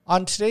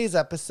On today's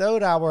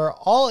episode, our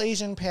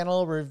all-Asian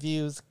panel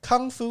reviews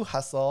Kung Fu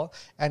Hustle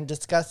and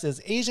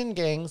discusses Asian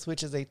gangs,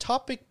 which is a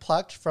topic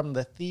plucked from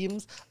the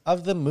themes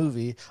of the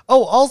movie.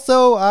 Oh,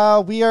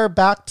 also, we are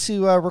back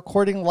to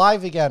recording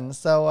live again,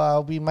 so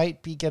we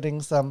might be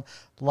getting some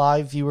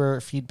live viewer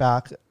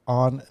feedback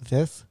on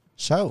this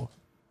show.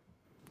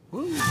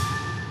 Woo.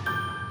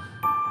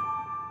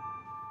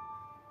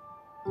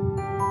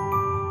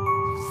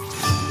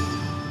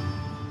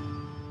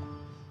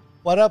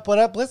 What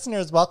up,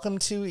 listeners? Welcome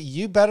to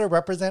You Better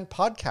Represent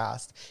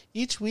podcast.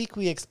 Each week,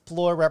 we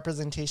explore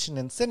representation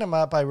in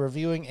cinema by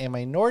reviewing a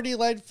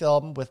minority-led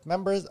film with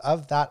members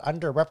of that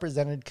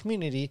underrepresented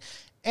community,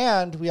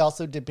 and we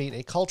also debate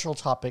a cultural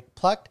topic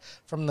plucked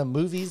from the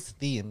movie's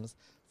themes.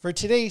 For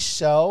today's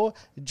show,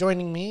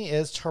 joining me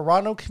is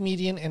Toronto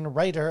comedian and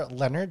writer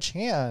Leonard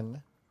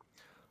Chan.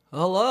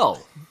 Hello.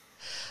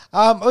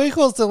 Okay,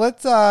 cool. So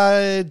let's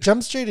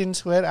jump straight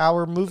into it.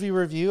 Our movie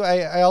review.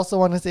 I also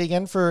want to say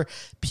again, for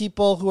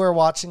people who are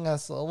watching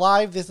us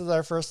live, this is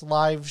our first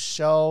live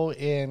show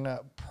in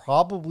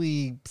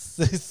probably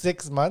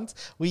 6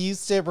 months. We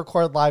used to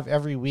record live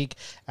every week,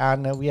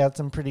 and we had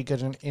some pretty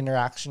good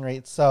interaction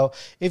rates. So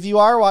if you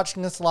are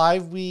watching us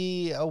live,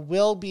 we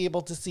will be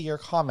able to see your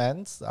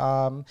comments,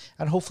 and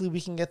hopefully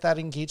we can get that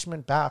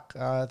engagement back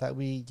that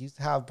we used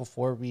to have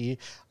before we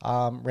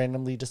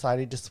randomly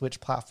decided to switch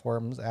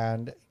platforms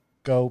and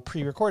go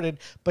pre-recorded,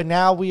 but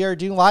now we are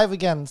doing live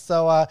again.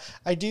 So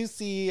I do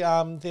see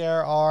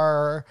there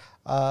are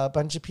a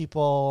bunch of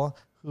people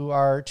who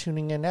are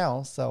tuning in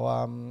now.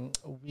 So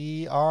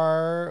we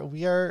are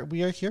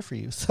here for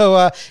you.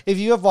 So if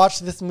you have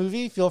watched this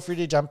movie, feel free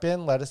to jump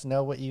in. Let us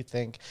know what you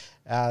think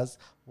as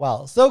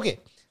well. So okay.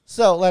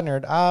 So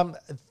Leonard,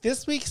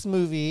 this week's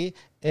movie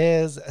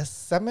is a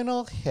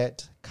seminal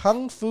hit,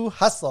 Kung Fu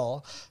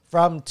Hustle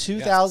from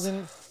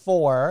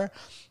 2004.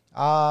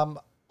 Yes.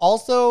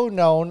 Also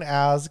known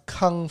as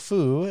Kung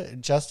Fu,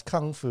 just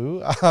Kung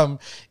Fu,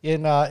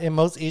 in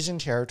most Asian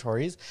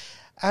territories.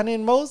 And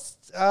in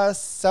most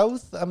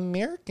South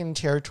American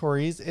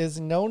territories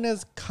is known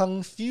as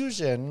Kung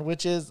Fusion,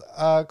 which is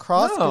a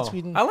cross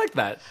between... I like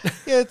that.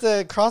 Yeah, it's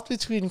a cross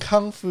between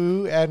Kung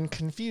Fu and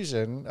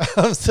Confusion.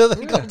 So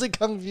they called it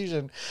Kung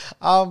Fusion.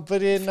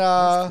 But in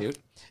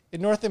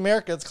North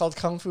America, it's called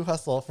Kung Fu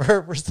Hustle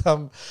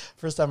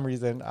for some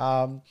reason.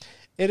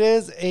 It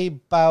is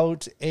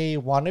about a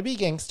wannabe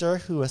gangster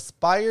who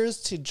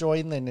aspires to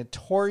join the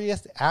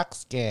notorious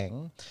Axe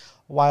Gang,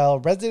 while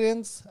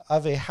residents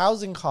of a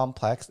housing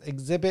complex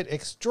exhibit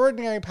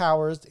extraordinary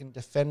powers in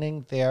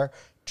defending their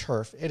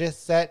turf. It is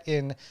set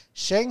in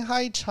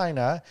Shanghai,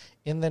 China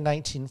in the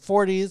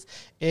 1940s.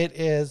 It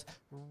is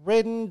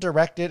written,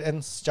 directed,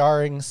 and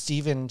starring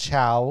Stephen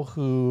Chow,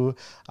 who,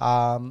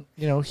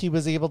 he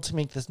was able to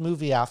make this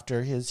movie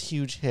after his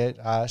huge hit,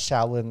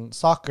 Shaolin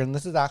Soccer. And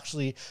this is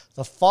actually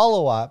the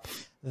follow-up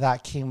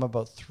that came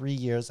about 3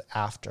 years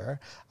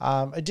after.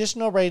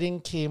 Additional writing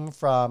came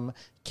from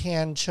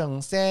Kan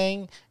Chung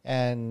Sang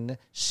and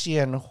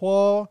Xian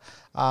Huo.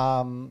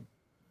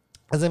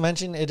 As I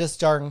mentioned, it is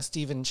starring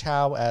Stephen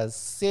Chow as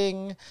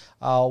Sing,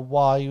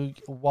 Hua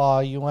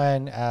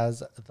Yuan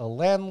as the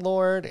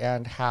landlord,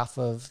 and half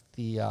of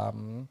the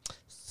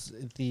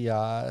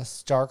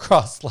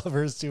star-crossed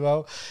lovers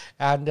duo,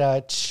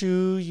 and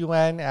Chu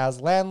Yuan as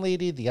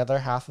landlady, the other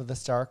half of the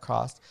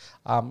star-crossed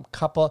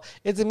couple.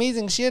 It's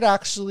amazing. She had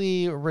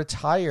actually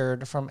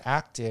retired from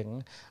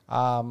acting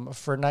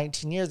for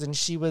 19 years, and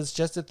she was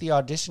just at the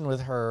audition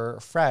with her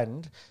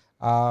friend,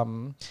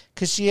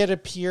 because she had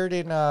appeared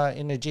in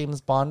a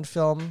James Bond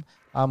film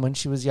when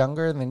she was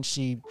younger, and then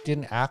she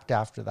didn't act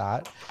after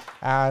that.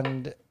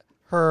 And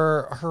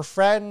her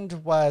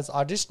friend was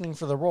auditioning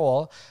for the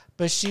role,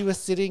 but she was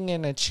sitting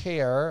in a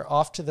chair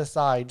off to the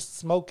side,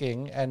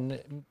 smoking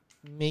and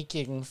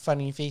making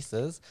funny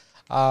faces.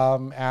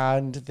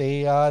 And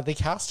they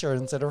cast her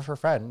instead of her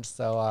friend.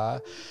 So I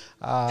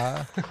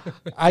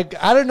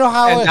don't know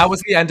how. And that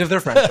was the end of their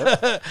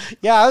friendship.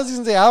 Yeah, I was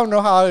gonna say I don't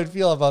know how I would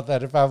feel about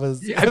that if I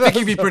was. Yeah, I think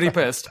you'd be pretty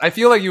pissed. I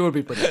feel like you would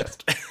be pretty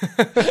pissed.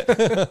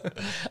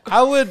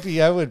 I would be.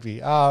 You would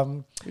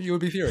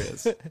be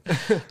furious.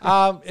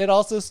 It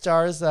also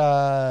stars.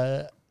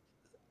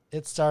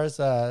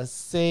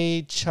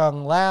 Se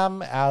Chung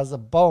Lam as a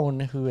Bone,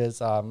 who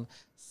is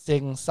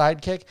Sing's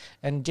sidekick,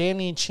 and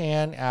Danny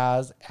Chan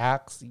as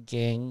Axe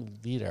Gang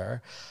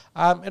leader.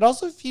 It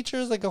also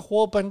features like a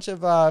whole bunch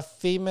of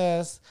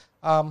famous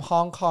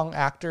Hong Kong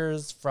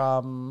actors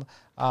from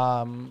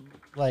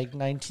like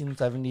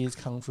 1970s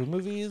kung fu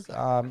movies,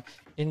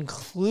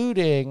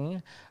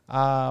 including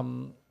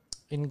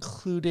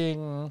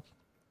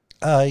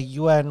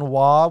Yuan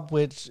Hua,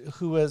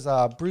 who was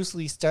Bruce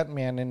Lee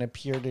stuntman and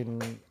appeared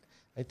in,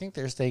 I think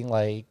they're saying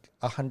like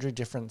 100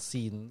 different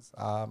scenes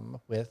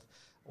with,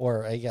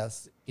 or I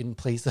guess in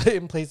place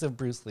of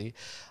Bruce Lee.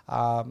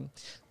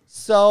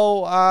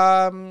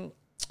 So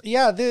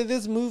Yeah,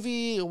 this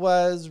movie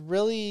was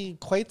really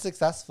quite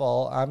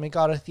successful. It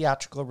got a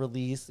theatrical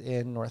release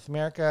in North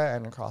America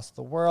and across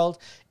the world.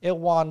 It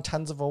won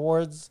tons of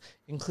awards,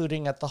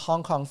 including at the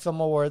Hong Kong Film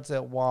Awards.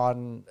 It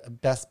won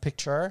Best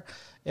Picture.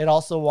 It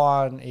also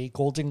won a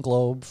Golden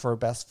Globe for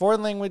Best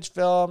Foreign Language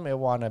Film. It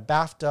won a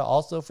BAFTA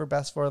also for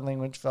Best Foreign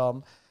Language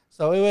Film.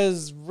 So it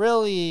was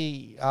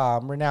really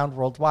renowned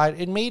worldwide.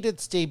 It made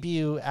its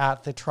debut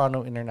at the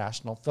Toronto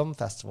International Film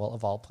Festival,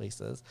 of all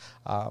places,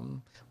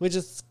 which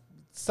is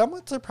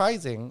somewhat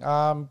surprising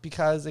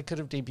because it could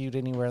have debuted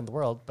anywhere in the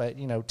world. But,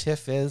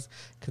 TIFF is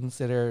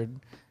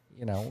considered,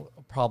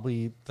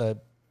 probably the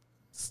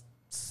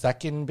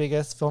second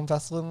biggest film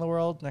festival in the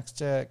world next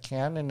to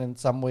Cannes, and in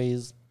some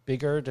ways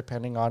bigger,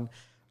 depending on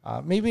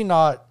maybe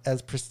not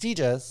as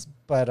prestigious,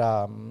 but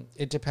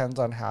it depends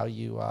on how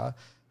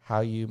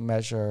you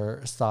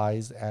measure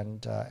size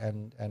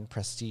and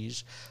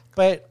prestige.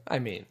 But I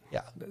mean,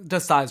 yeah,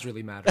 does size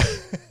really matter?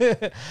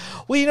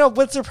 well,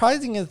 what's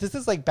surprising is this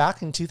is like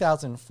back in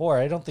 2004.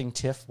 I don't think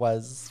TIFF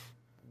was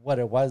what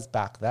it was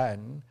back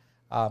then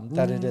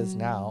that it is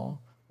now,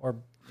 or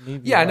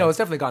maybe. Yeah, no, it's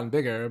definitely gotten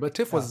bigger, but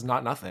TIFF was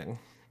not nothing.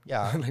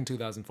 Yeah, in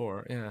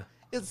 2004. Yeah.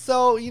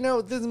 So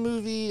this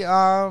movie,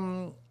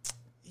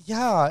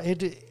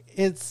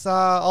 It's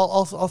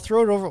I'll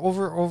throw it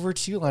over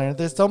to you, Leonard.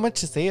 There's so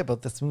much to say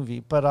about this movie,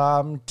 but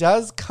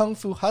does Kung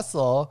Fu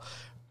Hustle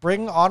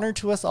bring honor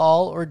to us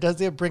all, or does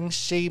it bring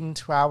shame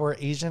to our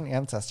Asian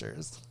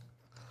ancestors?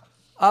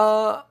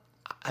 I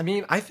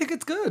mean, I think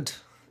it's good.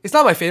 It's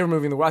not my favorite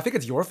movie in the world. I think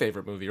it's your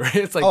favorite movie, right?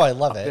 It's like, oh, I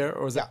love it. There,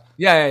 or is yeah.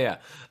 it? Yeah.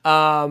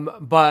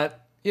 But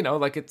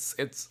like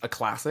it's a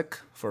classic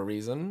for a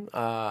reason.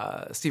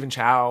 Stephen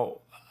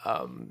Chow,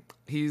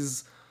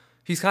 he's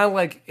kind of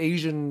like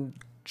Asian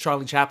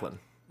Charlie Chaplin,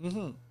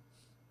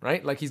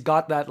 right? Like he's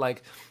got that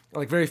like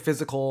very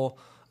physical,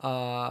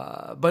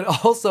 but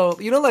also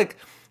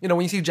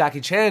when you see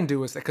Jackie Chan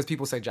do it, because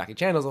people say Jackie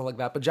Chan does all like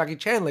that, but Jackie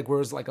Chan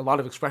wears like a lot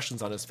of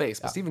expressions on his face,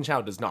 but Stephen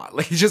Chow does not.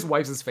 Like he just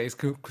wipes his face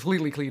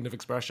completely clean of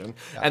expression,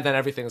 and then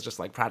everything is just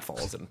like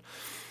pratfalls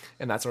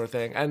and that sort of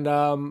thing. And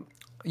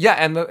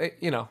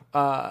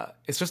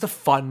it's just a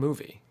fun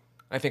movie,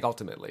 I think,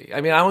 ultimately.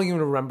 I mean, I don't even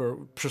remember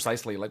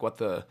precisely like what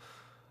the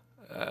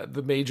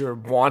major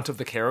want of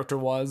the character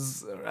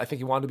was. I think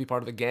he wanted to be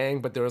part of the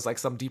gang, but there was like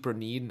some deeper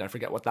need, and I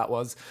forget what that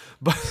was.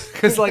 But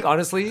because like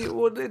honestly,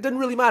 it didn't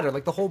really matter.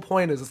 Like the whole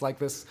point is it's like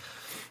this.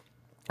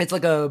 It's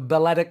like a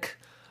balletic.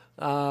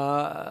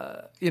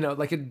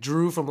 Like it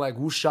drew from like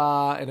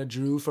wuxia, and it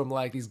drew from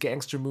like these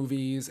gangster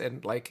movies,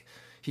 and like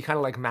he kind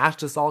of like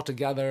mashed us all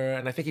together.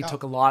 And I think he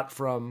took a lot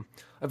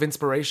of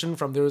inspiration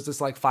from. There was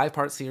this like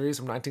 5-part series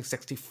from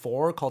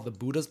 1964 called The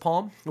Buddha's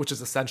Palm, which is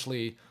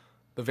essentially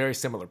the very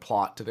similar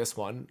plot to this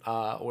one,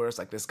 where it's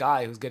like this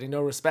guy who's getting no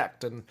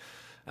respect, and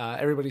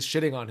everybody's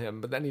shitting on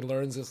him, but then he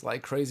learns this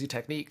like crazy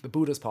technique, the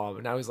Buddha's palm,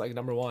 and now he's like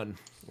number one,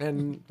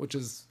 and which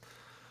is,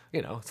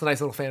 it's a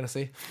nice little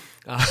fantasy.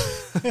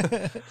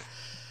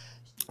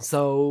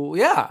 So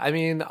yeah, I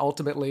mean,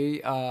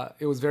 ultimately,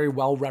 it was very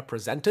well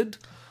represented.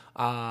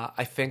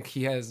 I think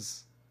he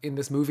has in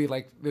this movie,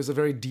 like, there's a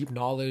very deep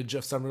knowledge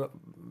of some of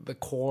the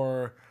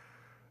core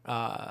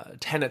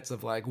tenets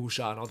of like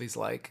wuxia and all these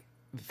like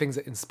things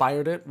that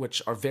inspired it,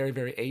 which are very,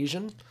 very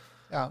Asian,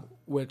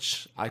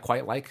 which I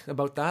quite like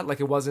about that. Like,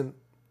 it wasn't,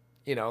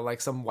 like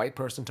some white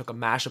person took a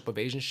mashup of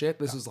Asian shit.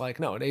 This was like,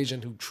 no, an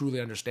Asian who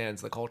truly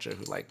understands the culture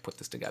who like put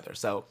this together.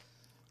 So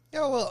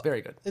yeah, well,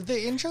 very good.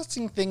 The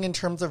interesting thing in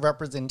terms of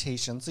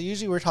representation, so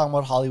usually we're talking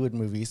about Hollywood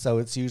movies, so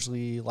it's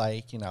usually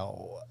like,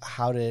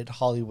 how did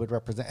Hollywood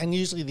represent? And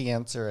usually the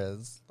answer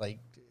is like,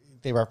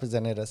 they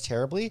represented us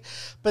terribly.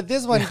 But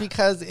this one,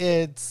 because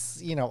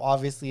it's,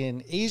 obviously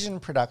an Asian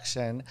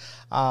production,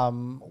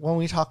 when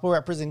we talk about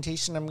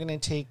representation, I'm going to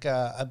take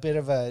a bit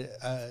of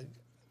a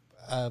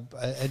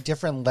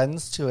different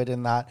lens to it,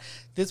 in that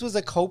this was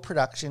a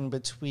co-production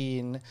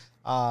between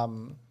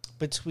Hong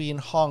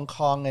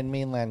Kong and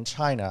mainland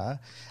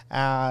China.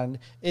 And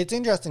it's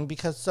interesting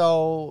because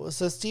so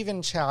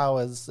Stephen Chow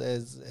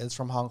is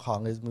from Hong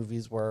Kong. His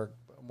movies were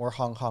more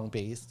Hong Kong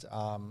based.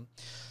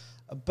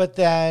 But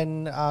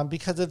then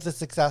because of the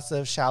success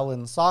of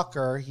Shaolin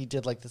Soccer, he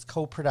did like this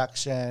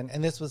co-production,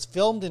 and this was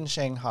filmed in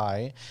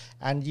Shanghai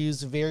and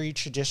used very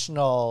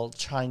traditional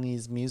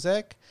Chinese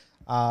music.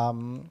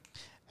 And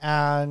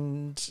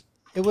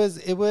I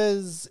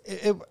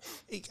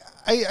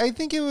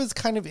think it was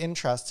kind of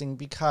interesting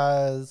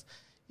because,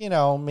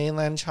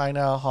 mainland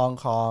China, Hong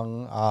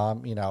Kong,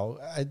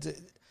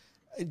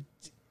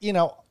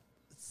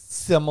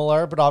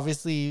 similar, but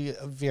obviously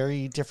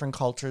very different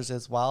cultures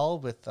as well,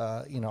 with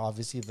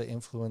obviously the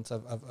influence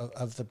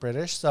of the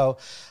British. So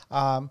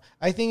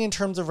I think in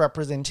terms of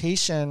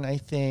representation, I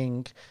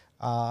think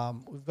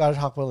we've got to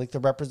talk about like the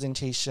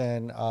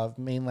representation of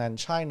mainland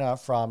China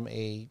from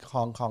a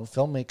Hong Kong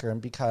filmmaker.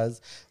 And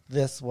because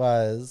this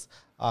was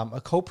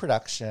a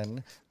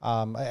co-production,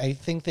 I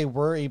think they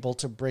were able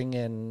to bring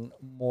in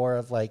more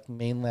of like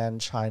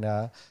mainland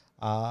China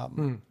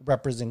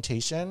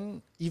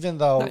representation, even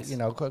though, nice.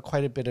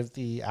 Quite a bit of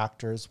the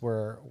actors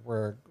were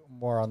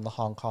more on the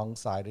Hong Kong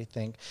side, I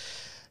think.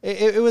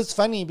 It was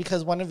funny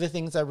because one of the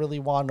things that really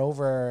won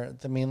over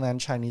the mainland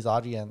Chinese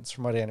audience,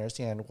 from what I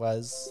understand,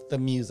 was the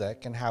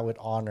music and how it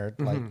honored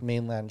like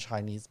mainland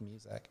Chinese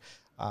music.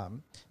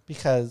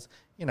 Because,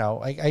 you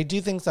know, I do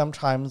think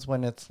sometimes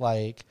when it's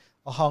like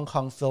a Hong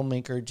Kong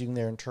filmmaker doing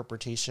their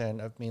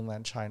interpretation of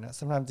mainland China,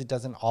 sometimes it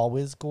doesn't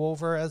always go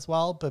over as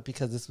well. But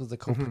because this was a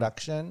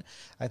co-production,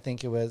 I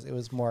think it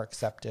was more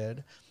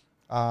accepted.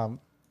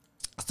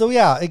 So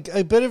yeah,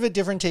 a bit of a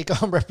different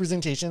take on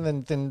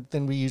representation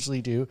than we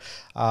usually do.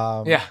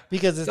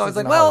 Because it's so I was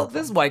like, well,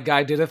 this white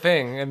guy did a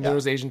thing, and there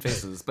was Asian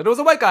faces, but it was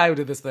a white guy who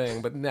did this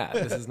thing. But nah,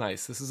 this is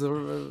nice. This is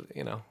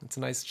it's a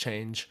nice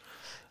change.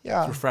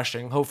 Yeah, it's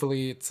refreshing.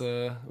 Hopefully,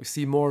 we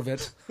see more of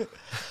it.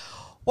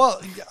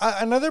 Well,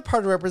 another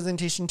part of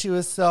representation too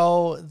is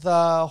so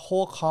the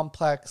whole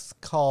complex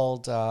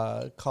called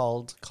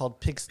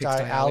Pigsty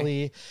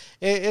Alley.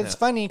 It's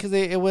funny because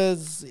it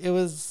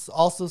was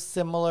also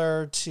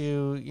similar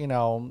to, you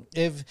know,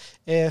 if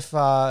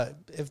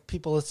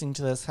people listening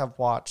to this have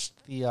watched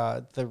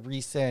the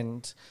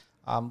recent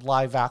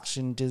live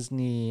action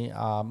Disney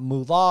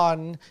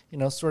Mulan, you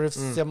know, sort of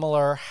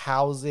similar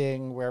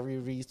housing where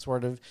we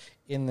sort of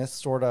in this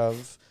sort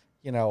of,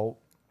 you know,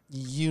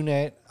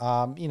 unit.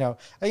 You know,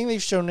 I think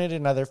they've shown it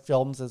in other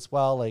films as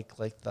well, like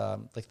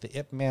the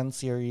Ip Man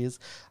series.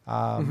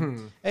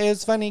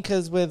 It's funny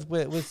because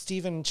with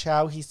Stephen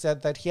Chow, he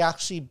said that he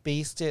actually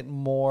based it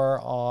more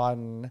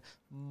on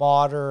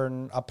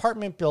modern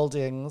apartment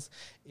buildings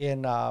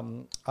in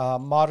Hong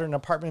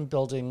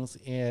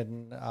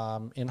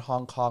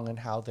Kong and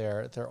how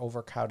they're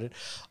overcrowded.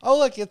 Oh,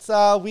 look, it's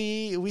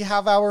we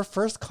have our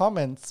first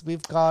comments.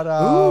 We've got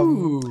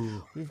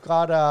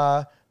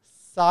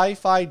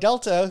Sci-Fi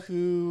Delta,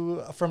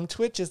 who from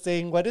Twitch is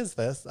saying, "What is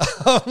this?"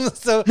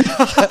 So,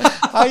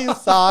 hi,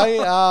 Sci.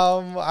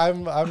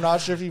 I'm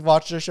not sure if you've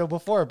watched our show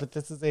before, but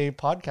this is a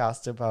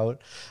podcast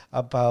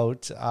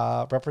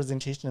about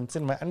representation in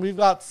cinema, and we've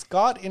got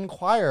Scott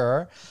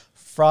Inquirer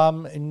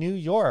from New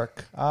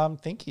York.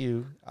 Thank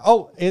you.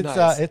 Oh,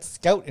 it's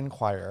Scout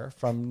Inquirer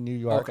from New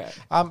York. Okay.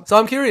 So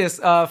I'm curious.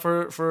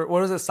 For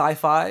what is it?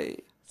 Sci-Fi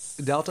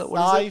Delta.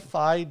 What is it?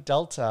 Sci-Fi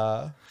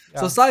Delta. Yeah.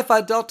 So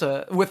Sci-Fi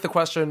Delta with the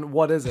question,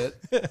 what is it?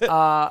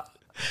 I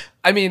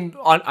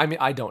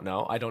don't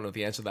know. I don't know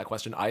the answer to that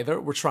question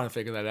either. We're trying to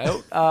figure that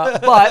out.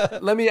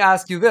 But let me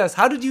ask you this: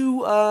 How did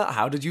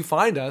you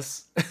find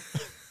us?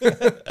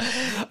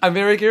 I'm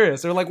very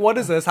curious. They're like, what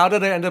is this? How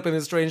did I end up in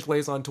this strange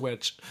place on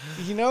Twitch?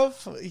 You know,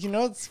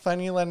 it's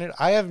funny, Leonard.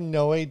 I have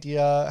no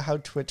idea how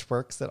Twitch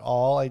works at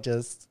all. I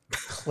just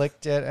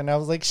clicked it and I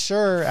was like,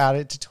 sure, add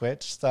it to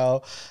Twitch.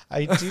 So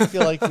I do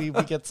feel like we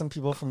get some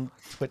people from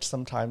Twitch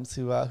sometimes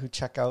who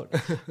check out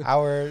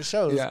our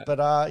shows. Yeah. But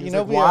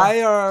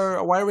why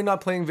are we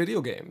not playing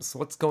video games?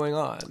 What's going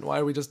on? Why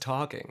are we just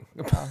talking?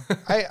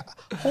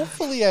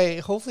 Hopefully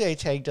I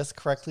tagged us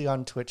correctly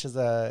on Twitch as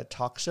a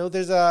talk show.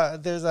 There's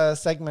a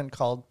segment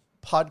called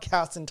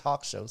Podcasts and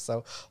Talk Shows.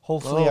 So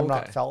hopefully I'm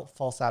not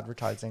false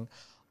advertising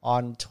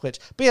on Twitch.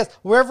 But yes,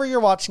 wherever you're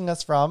watching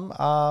us from,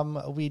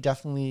 we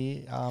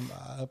definitely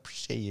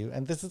appreciate you.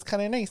 And this is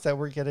kind of nice that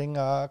we're getting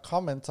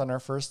comments on our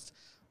first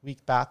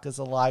week back as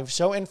a live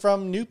show, and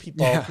from new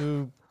people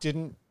who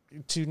didn't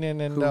tune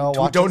in and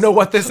watch. Don't know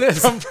what this is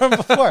from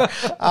before.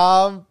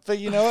 But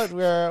you know what?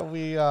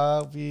 We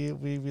love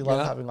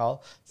having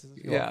all.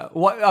 Yeah.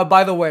 What?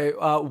 By the way,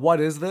 what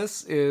is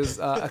this? Is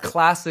a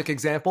classic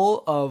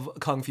example of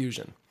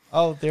Confusion.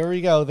 Oh, there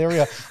we go.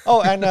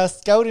 Oh, and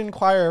Scout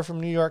Inquirer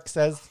from New York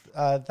says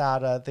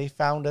that they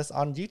found us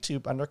on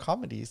YouTube under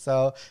comedy.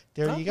 So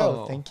there you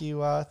go. Thank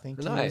you.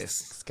 Nice.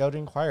 Scout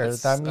Inquirer.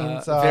 That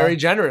means very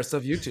generous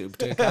of YouTube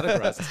to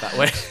categorize us that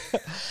way.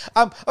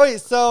 Okay,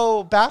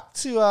 so back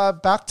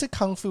to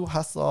Kung Fu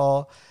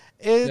Hustle.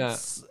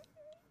 It's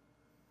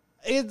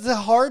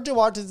hard to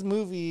watch this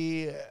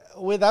movie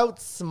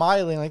without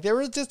smiling. Like, there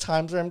was just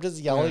times where I'm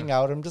just yelling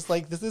out. I'm just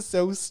like, this is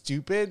so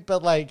stupid,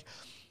 but like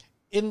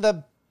in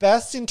the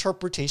best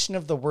interpretation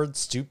of the word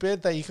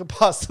stupid that you could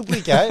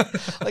possibly get.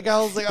 Like, I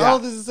was like, oh,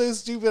 this is so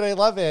stupid. I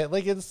love it.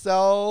 Like, it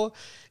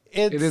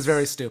is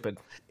very stupid.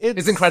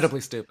 It's incredibly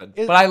stupid.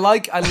 But I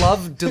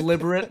love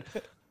deliberate,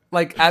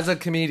 like, as a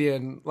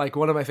comedian, like,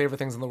 one of my favorite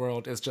things in the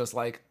world is just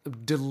like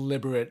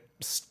deliberate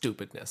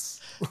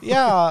stupidness.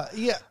 Yeah.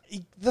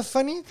 The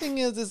funny thing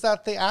is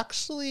that they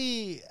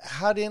actually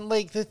had in,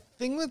 like, the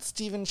thing with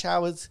Stephen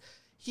Chow is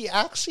he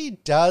actually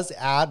does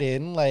add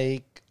in,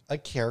 like, a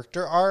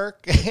character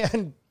arc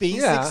and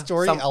basic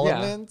story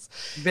elements.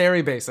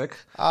 Very basic.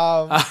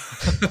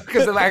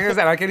 Because like I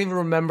said, I can't even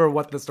remember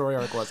what the story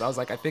arc was. I was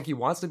like, I think he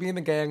wants to be in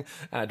the gang,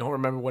 and I don't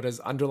remember what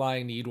his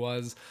underlying need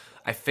was.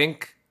 I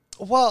think.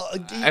 Well,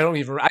 I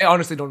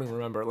honestly don't even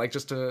remember. Like,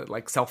 just to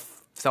like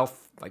self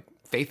like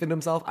faith in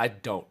himself. I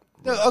don't.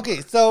 Okay,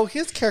 so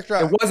his character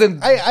arc, it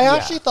wasn't. I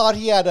actually thought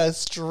he had a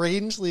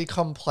strangely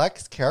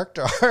complex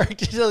character arc.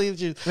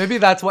 Maybe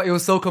that's why it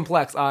was so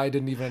complex. I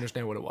didn't even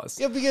understand what it was.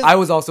 Yeah, because I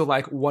was also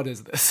like, "What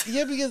is this?"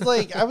 Yeah, because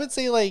like I would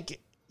say, like,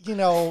 you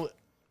know,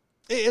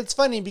 It's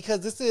funny because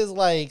this is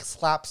like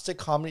slapstick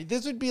comedy.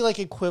 This would be like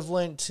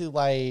equivalent to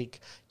like,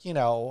 you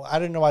know, I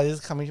don't know why this is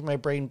coming to my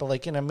brain, but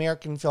like an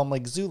American film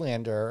like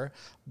Zoolander.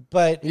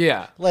 But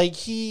Yeah. like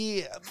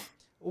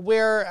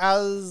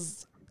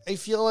whereas I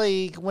feel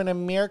like when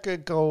America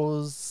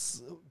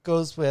goes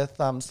with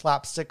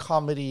slapstick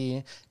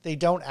comedy, they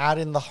don't add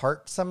in the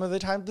heart some of the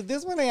time. But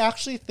this one, I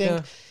actually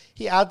think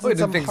he adds in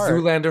some didn't think heart.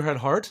 Zoolander had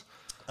heart?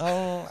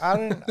 Oh, I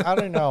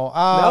don't know.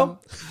 No?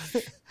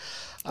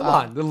 Come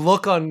on. The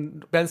look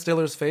on Ben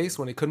Stiller's face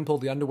when he couldn't pull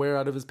the underwear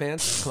out of his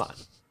pants. Come on.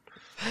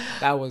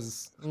 That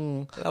was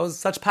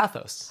such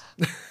pathos.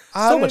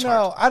 I don't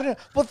know.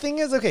 Well, thing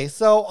is, okay,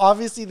 so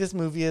obviously this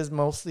movie is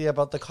mostly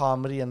about the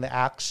comedy and the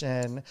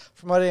action.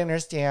 From what I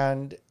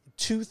understand,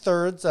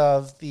 2/3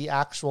 of the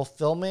actual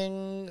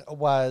filming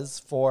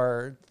was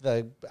for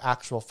the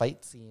actual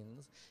fight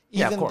scenes.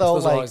 Even though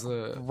like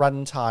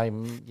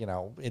runtime, you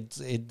know,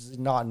 it's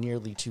not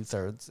nearly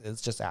 2/3.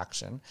 It's just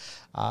action.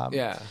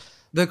 Yeah.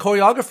 The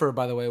choreographer,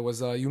 by the way,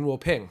 was Yuen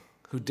Ping,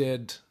 who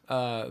did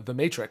The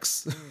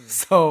Matrix.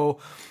 So,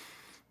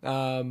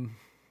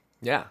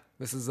 yeah,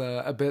 this is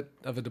a bit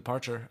of a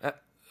departure,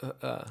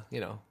 you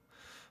know,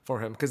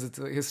 for him because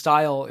his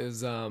style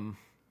is, you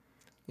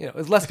know,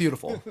 is less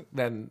beautiful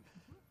than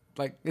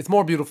like it's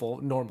more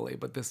beautiful normally,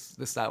 but this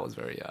style is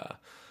very.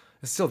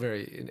 It's still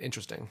very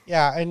interesting.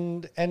 Yeah,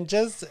 and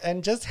just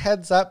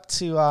heads up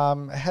to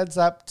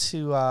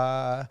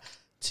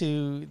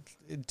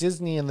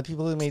Disney and the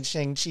people who made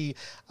Shang-Chi.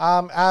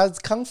 As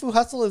Kung Fu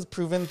Hustle has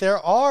proven, there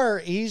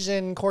are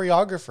Asian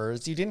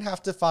choreographers. You didn't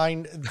have to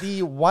find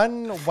the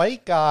one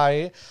white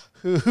guy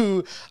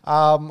who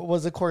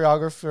was a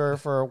choreographer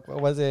for,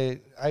 was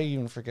it, I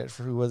even forget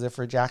for who was it,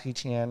 for Jackie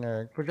Chan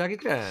or for Jackie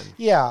Chan.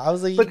 Yeah, I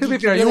was like, but to be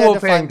fair, Yuen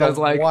Ping does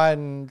like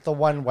the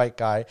one white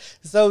guy.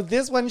 So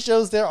this one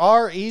shows there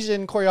are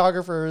Asian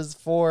choreographers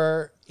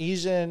for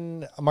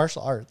Asian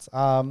martial arts.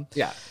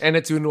 Yeah, and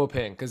it's Yuen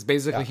Ping because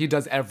basically he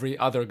does every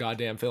other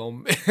goddamn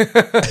film.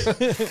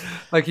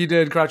 Like he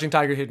did Crouching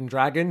Tiger, Hidden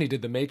Dragon, he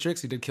did The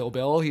Matrix, he did Kill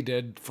Bill, he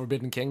did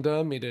Forbidden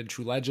Kingdom, he did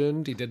True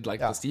Legend, he did like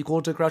the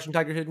sequel to Crouching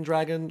Tiger, Hidden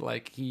Dragon.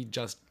 Like he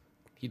does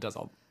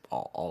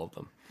all of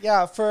them.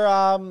 Yeah, for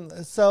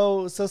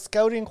so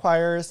Scout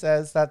Inquirer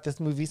says that this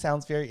movie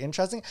sounds very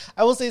interesting.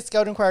 I will say,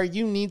 Scout Inquirer,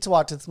 you need to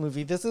watch this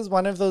movie. This is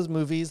one of those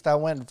movies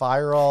that went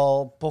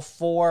viral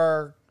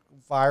before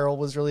viral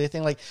was really a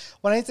thing. Like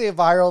when I say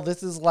viral,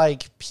 this is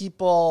like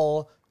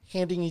people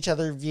handing each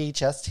other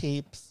VHS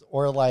tapes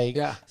or like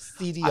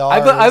CDRs.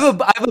 I have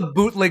a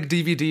bootleg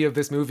DVD of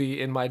this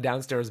movie in my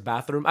downstairs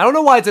bathroom. I don't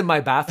know why it's in my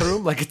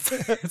bathroom. Like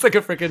it's like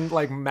a freaking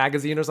like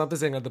magazine or something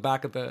sitting at the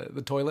back of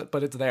the toilet,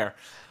 but it's there.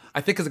 I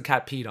think because a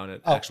cat peed on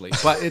it actually,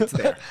 but it's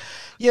there.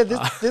 Yeah,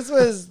 this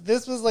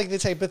was like the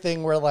type of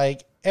thing where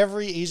like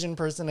every Asian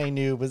person I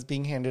knew was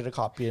being handed a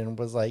copy and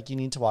was like, you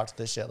need to watch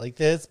this shit. Like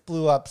this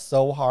blew up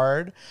so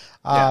hard,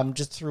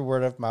 just through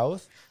word of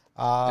mouth.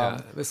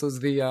 This was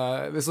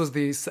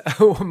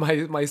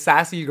my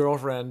sassy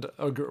girlfriend.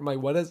 Or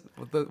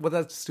what's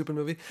that stupid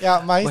movie?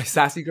 Yeah, my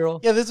sassy girl.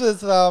 Yeah, this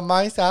was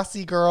my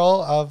sassy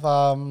girl of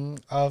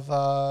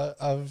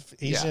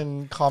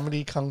Asian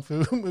comedy kung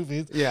fu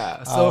movies.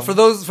 Yeah. So for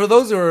those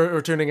who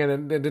are tuning in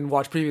and didn't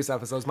watch previous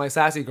episodes, My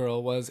Sassy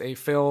Girl was a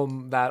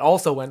film that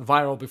also went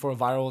viral before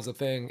viral was a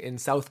thing in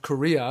South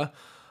Korea.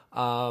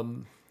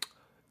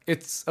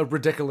 It's a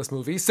ridiculous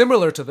movie,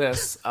 similar to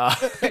this.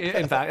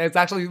 In fact, it's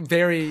actually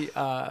very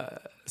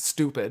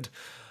stupid.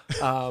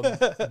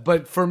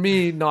 But for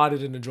me, not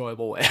in an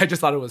enjoyable way. I just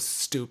thought it was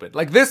stupid.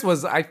 Like this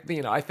was, I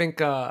think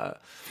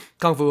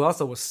Kung Fu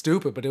Hustle was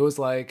stupid, but it was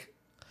like,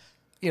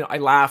 I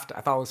laughed.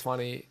 I thought it was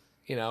funny.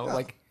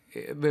 Like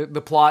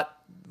the plot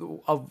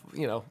of,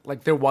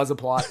 like there was a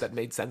plot that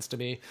made sense to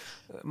me.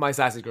 My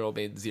Sassy Girl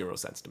made zero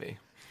sense to me.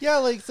 Yeah,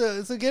 like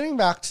so getting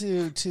back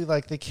to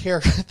like the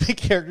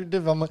character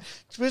development,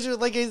 which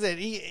like I said,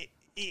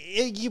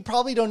 you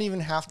probably don't even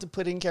have to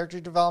put in character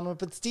development,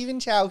 but Stephen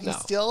Chow, he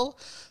still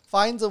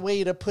finds a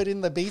way to put in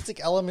the basic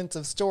elements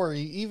of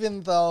story,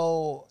 even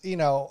though,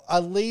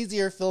 a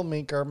lazier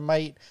filmmaker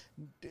might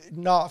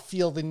not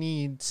feel the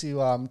need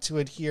to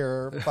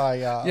adhere by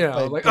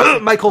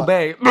like Michael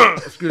Bay.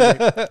 Excuse me.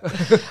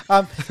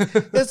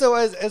 So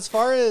as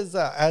far as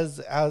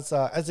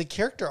a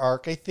character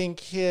arc, I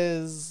think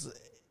his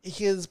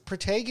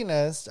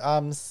protagonist,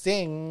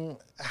 Singh,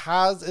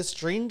 has a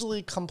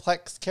strangely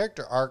complex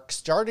character arc,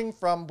 starting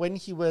from when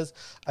he was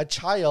a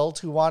child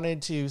who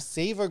wanted to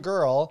save a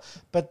girl,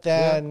 but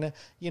then,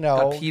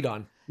 got peed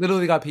on.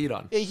 Literally got peed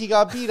on. He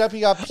got beat up. He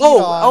got peed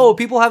on. Oh,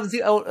 people haven't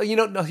seen. Oh,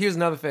 no, here's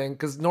another thing.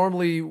 Because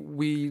normally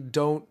we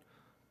don't.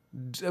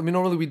 I mean,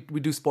 normally we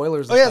do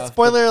spoilers. Oh, yeah,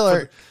 spoiler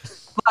alert.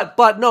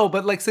 But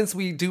like since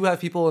we do have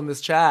people in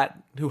this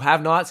chat who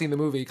have not seen the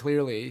movie,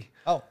 clearly.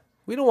 Oh.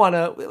 We don't want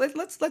to.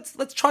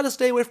 Let's try to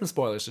stay away from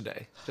spoilers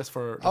today, just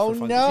for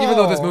fun. No! Even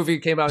though this movie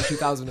came out in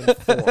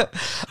 2004.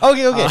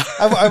 Okay.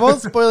 I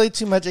won't spoil it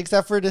too much,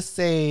 except for to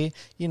say,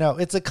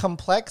 it's a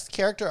complex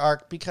character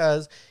arc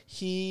because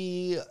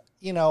he,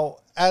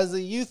 as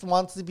a youth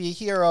wants to be a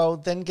hero,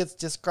 then gets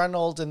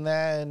disgruntled, and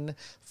then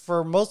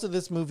for most of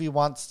this movie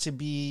wants to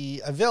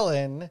be a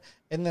villain,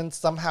 and then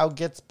somehow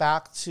gets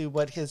back to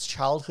what his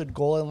childhood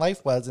goal in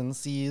life was and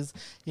sees,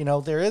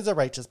 there is a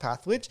righteous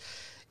path, which,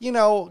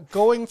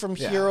 going from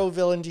hero,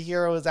 villain to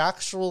hero is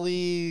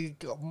actually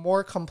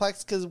more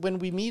complex because when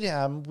we meet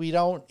him, we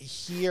don't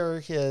hear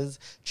his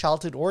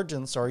childhood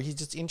origin story. He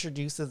just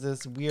introduces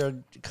this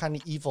weird kind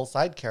of evil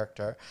side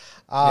character.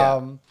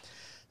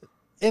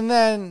 And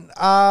then,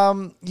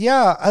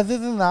 other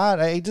than that,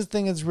 I just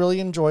think it's really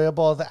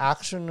enjoyable. The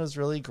action was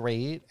really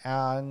great,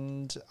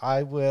 and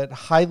I would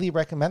highly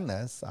recommend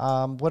this.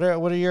 What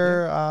are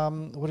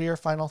your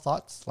final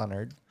thoughts,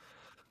 Leonard?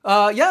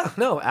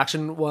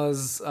 Action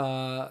was.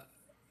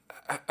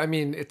 I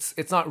mean,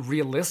 it's not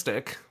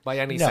realistic by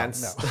any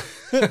sense.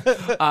 No.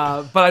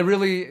 But I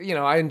really,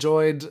 I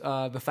enjoyed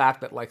the fact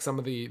that like some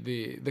of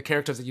the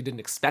characters that you didn't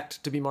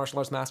expect to be martial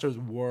arts masters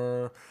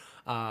were.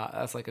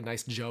 That's like a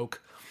nice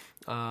joke.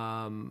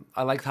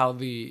 I liked how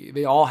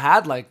they all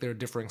had like their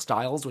differing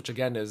styles, which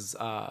again is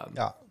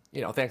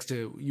thanks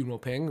to Yuen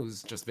Woo-ping,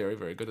 who's just very,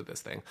 very good at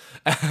this thing.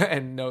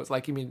 And knows,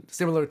 like,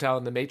 similar to how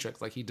in The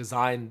Matrix, like he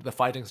designed the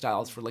fighting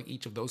styles for like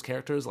each of those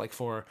characters, like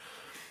for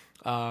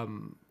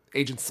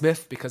Agent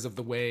Smith, because of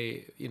the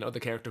way, the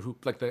character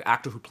the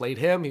actor who played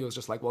him, he was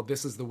just like, well,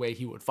 this is the way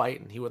he would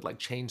fight, and he would like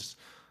changed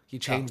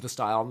the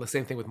style, and the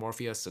same thing with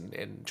Morpheus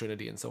and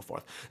Trinity and so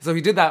forth. So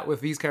he did that with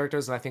these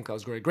characters, and I think that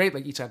was very great.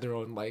 Like each had their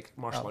own like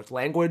martial arts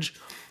language,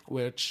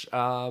 which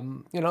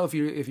if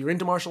you're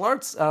into martial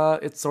arts,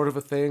 it's sort of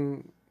a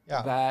thing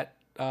that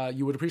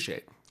you would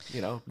appreciate.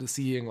 The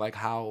seeing like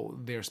how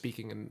they're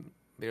speaking in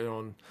their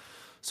own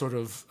sort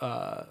of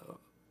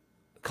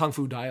kung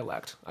fu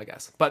dialect, I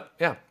guess. But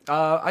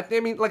I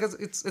mean, like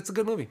it's a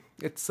good movie.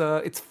 It's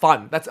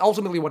fun. That's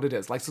ultimately what it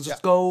is. Like, so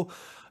just go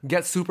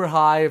get super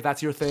high if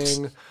that's your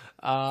thing.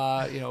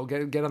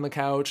 Get on the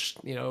couch,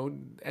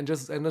 and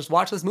just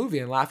watch this movie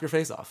and laugh your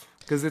face off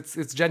because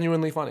it's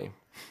genuinely funny.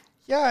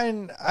 Yeah,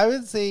 and I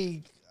would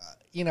say,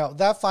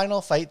 that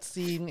final fight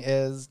scene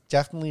is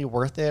definitely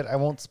worth it. I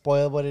won't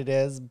spoil what it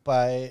is,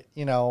 but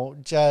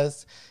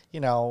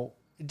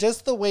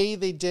just the way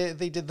they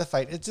did the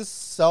fight, it's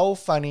just so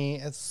funny.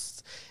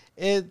 It's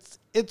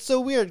so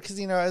weird because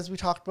as we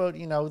talked about,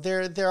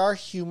 there are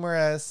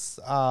humorous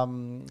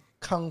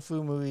kung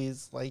fu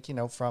movies like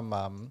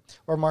from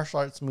or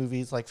martial arts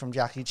movies like from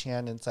Jackie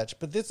Chan and such,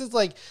 but this is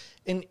like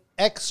an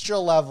extra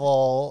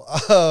level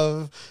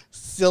of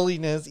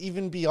silliness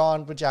even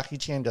beyond what Jackie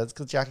Chan does,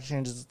 because Jackie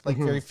Chan does like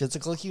very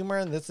physical humor,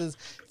 and this is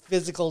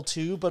physical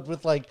too, but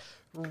with like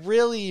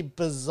really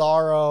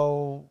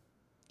bizarro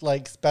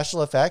like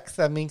special effects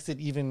that makes it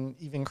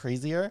even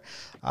crazier.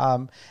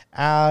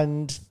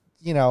 And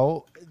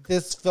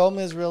this film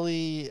is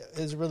really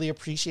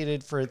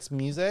appreciated for its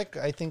music.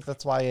 I think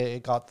that's why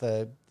it got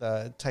the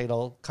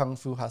title Kung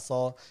Fu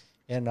Hustle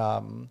in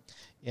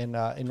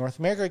North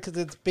America, because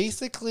it's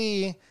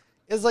basically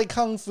is like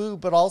kung fu,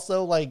 but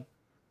also like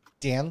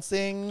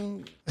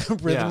dancing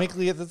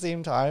rhythmically at the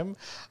same time.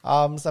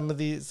 Some of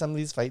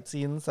these fight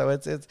scenes, so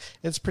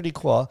it's pretty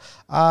cool.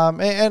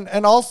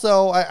 And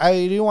also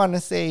I do want to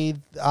say.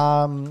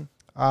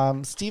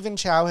 Stephen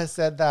Chow has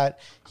said that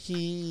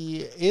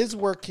he is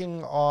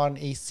working on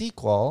a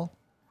sequel.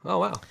 Oh,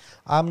 wow.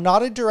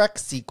 Not a direct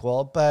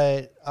sequel,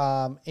 but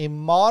a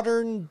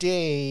modern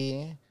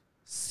day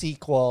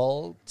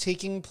sequel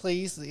taking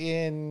place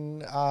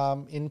in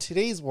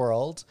today's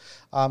world.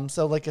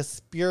 So like a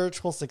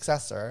spiritual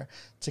successor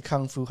to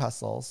Kung Fu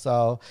Hustle.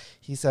 So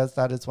he says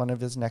that is one of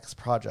his next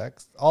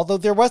projects. Although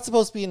there was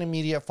supposed to be an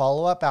immediate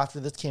follow-up after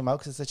this came out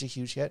because it's such a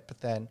huge hit, but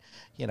then,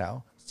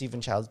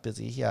 Stephen Chow's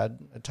busy. He had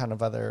a ton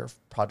of other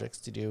projects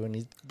to do,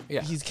 and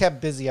he's kept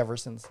busy ever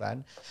since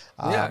then.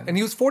 And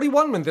he was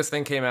 41 when this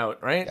thing came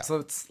out, right? Yeah. So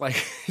it's like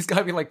he's got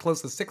to be like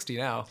close to 60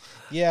 now.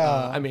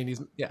 Yeah. I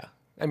mean,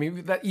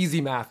 that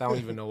easy math, I don't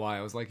even know why.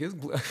 I was like,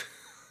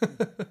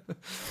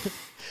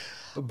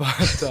 but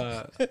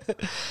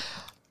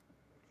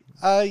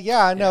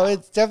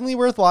it's definitely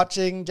worth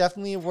watching.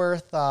 Definitely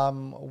worth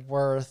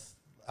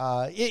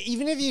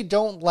even if you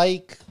don't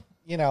like,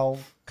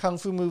 kung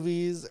fu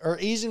movies or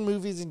Asian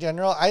movies in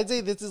general, I'd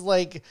say this is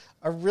like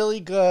a really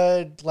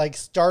good like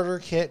starter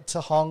kit to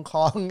Hong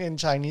Kong and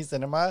Chinese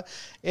cinema.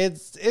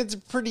 It's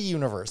pretty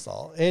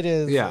universal. It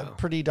is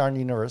pretty darn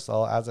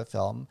universal as a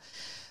film.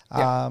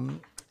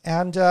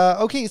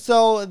 Okay,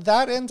 so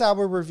that ends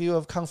our review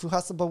of Kung Fu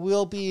Hustle, but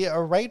we'll be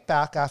right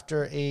back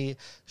after a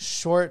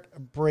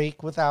short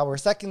break with our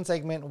second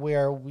segment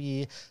where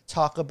we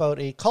talk about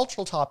a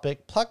cultural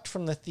topic plucked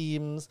from the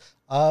themes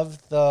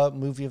of the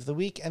movie of the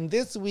week. And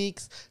this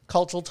week's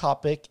cultural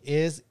topic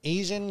is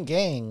Asian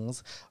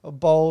gangs,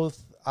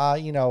 both,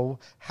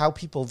 how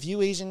people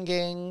view Asian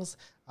gangs,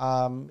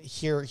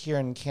 here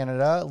in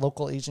Canada,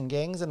 local Asian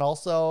gangs, and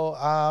also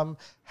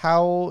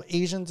how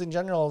Asians in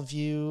general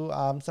view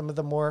some of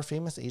the more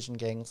famous Asian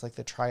gangs like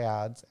the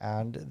Triads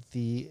and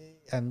the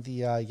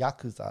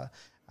Yakuza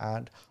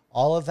and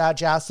all of that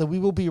jazz. So we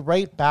will be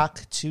right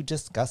back to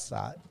discuss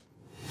that.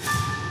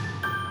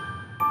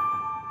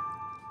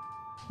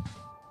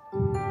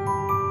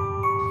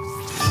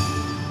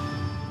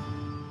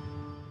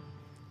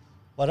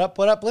 What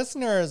up,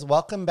 listeners?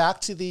 Welcome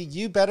back to the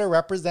You Better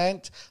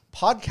Represent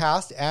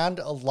podcast and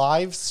a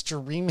live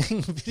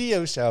streaming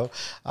video show.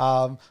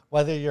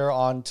 Whether you're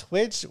on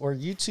Twitch or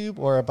YouTube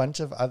or a bunch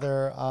of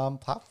other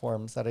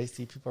platforms that I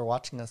see people are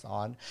watching us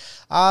on.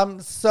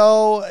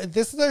 So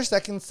this is our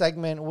second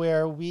segment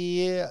where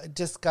we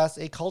discuss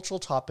a cultural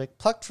topic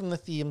plucked from the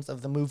themes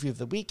of the movie of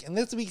the week. And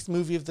this week's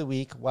movie of the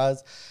week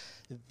was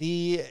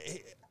the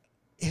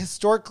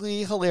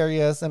historically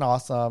hilarious and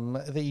awesome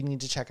that you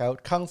need to check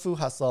out, Kung Fu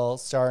Hustle,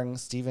 starring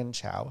Stephen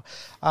Chow.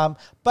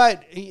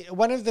 But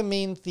one of the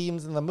main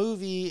themes in the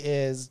movie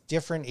is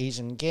different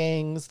Asian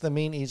gangs. The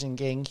main Asian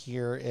gang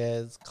here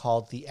is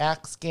called the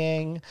Axe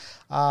Gang.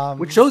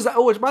 Which shows,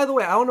 which by the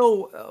way, I don't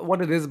know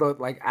what it is about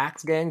like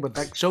Axe Gang, but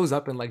that shows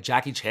up in like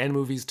Jackie Chan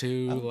movies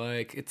too.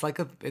 Like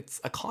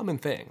it's a common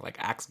thing, like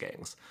Axe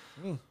Gangs.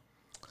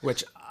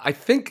 Which I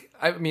think,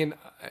 I mean,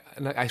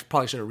 and I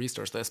probably should have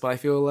researched this, but I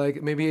feel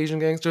like maybe Asian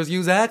gangsters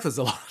use axes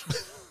a lot.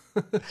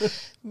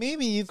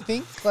 Maybe you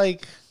think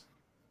like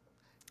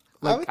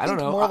I would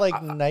think more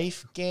like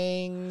knife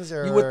gangs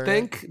or you would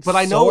think, but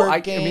I know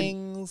gangs. I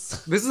mean,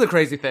 this is a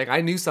crazy thing.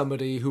 I knew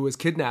somebody who was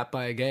kidnapped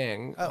by a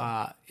gang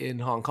in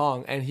Hong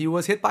Kong, and he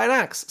was hit by an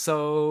axe.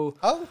 So,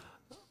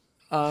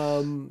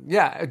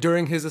 yeah,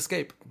 during his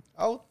escape.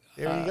 Oh,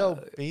 there you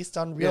go. Based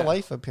on real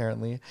life,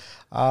 apparently.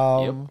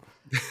 Yep.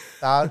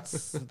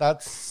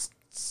 That's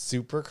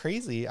super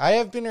crazy. I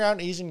have been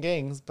around Asian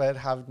gangs, but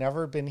have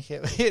never been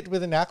hit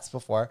with an axe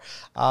before.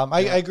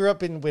 I grew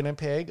up in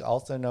Winnipeg,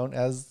 also known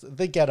as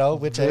the ghetto,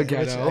 which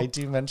I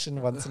do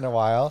mention once in a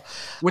while.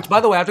 Which,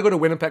 by the way, I have to go to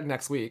Winnipeg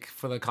next week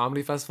for the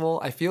comedy festival.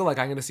 I feel like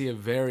I'm going to see a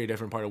very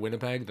different part of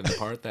Winnipeg than the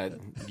part that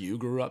you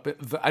grew up in.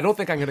 I don't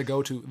think I'm going to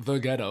go to the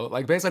ghetto.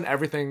 Like, based on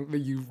everything that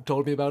you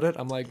told me about it,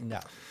 I'm like, no.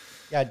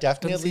 Yeah,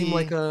 definitely.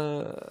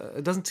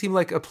 It doesn't seem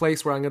like a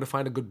place where I'm going to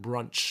find a good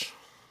brunch.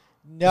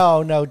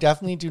 No,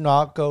 definitely do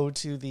not go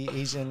to the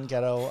Asian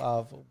ghetto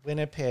of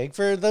Winnipeg.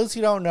 For those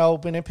who don't know,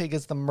 Winnipeg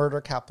is the murder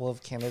capital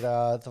of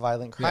Canada, the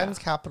violent crimes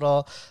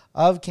capital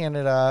of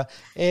Canada.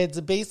 It's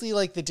basically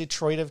like the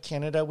Detroit of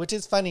Canada, which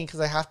is funny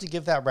because I have to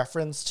give that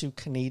reference to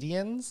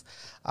Canadians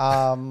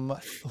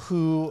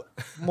who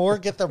more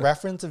get the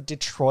reference of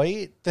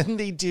Detroit than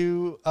they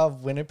do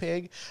of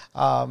Winnipeg.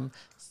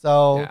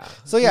 So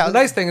yeah. The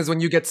nice thing is when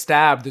you get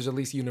stabbed, there's at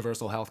least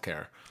universal health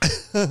care.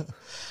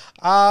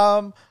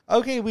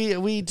 Okay,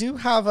 we do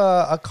have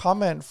a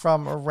comment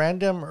from a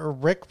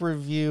random Rick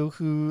review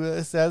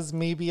who says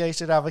maybe I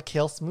should have a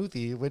kale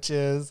smoothie, which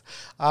is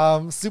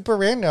super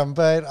random,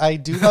 but I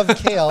do love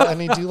kale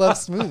and I do love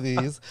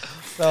smoothies.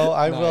 So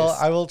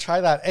I will try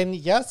that. And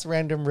yes,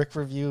 random Rick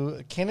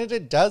review, Canada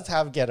does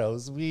have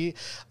ghettos.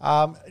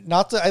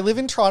 I live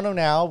in Toronto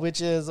now,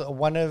 which is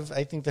one of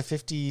I think the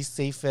 50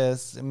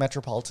 safest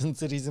metropolitan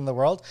cities in the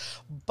world.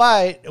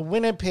 But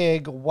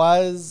Winnipeg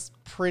was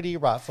pretty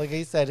rough. Like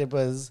I said,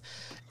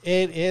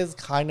 it is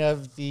kind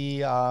of the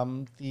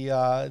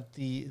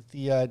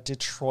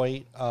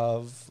Detroit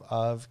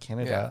of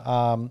Canada.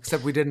 Yeah.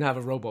 Except we didn't have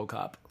a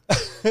RoboCop.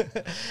 We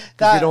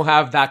don't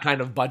have that kind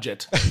of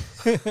budget.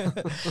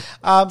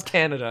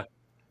 Canada.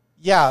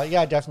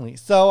 Yeah, definitely.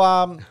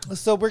 So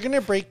we're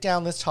gonna break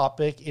down this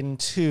topic in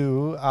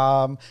two.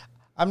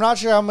 I'm not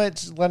sure how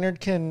much Leonard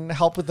can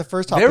help with the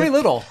first topic. Very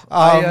little.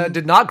 I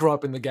did not grow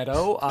up in the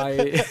ghetto.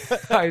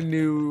 I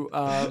knew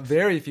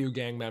very few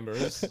gang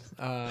members,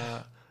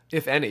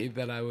 if any,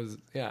 that I was,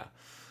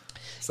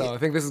 So I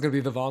think this is going to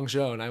be the Vong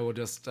show, and I will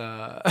just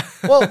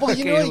well,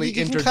 you know, you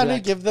can kind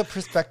of give the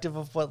perspective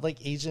of what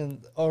like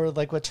Asian or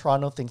like what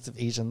Toronto thinks of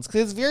Asians,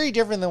 because it's very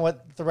different than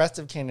what the rest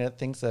of Canada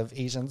thinks of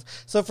Asians.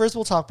 So first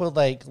we'll talk about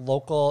like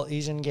local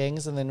Asian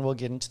gangs, and then we'll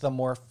get into the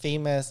more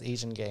famous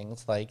Asian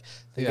gangs like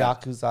the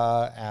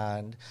Yakuza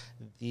and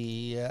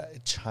the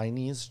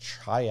Chinese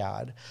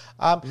Triad.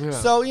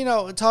 So, you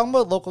know, talking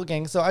about local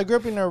gangs. So I grew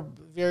up in a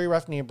very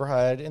rough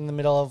neighborhood in the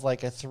middle of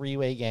like a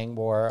three-way gang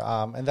war.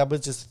 And that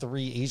was just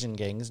three Asian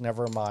gangs.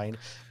 Never mind.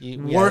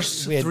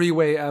 Worst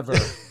three-way ever.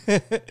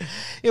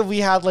 We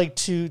had like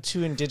two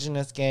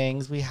indigenous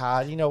gangs. We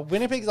had, you know,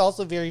 Winnipeg's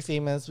also very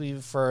famous.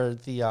 We've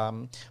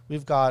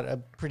got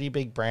a pretty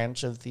big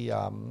branch of the,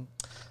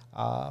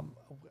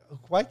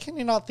 why can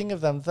you not think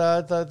of them?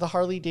 The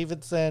Harley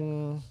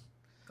Davidson.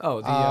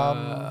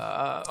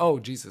 Oh,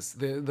 Jesus.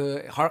 Hell's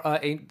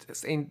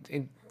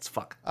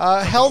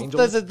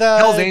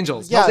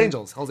Angels. Yeah, Hell's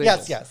Angels.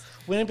 Yes.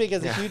 Winnipeg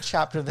is a huge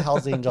chapter of the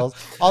Hell's Angels.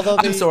 Although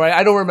I'm sorry,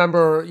 I don't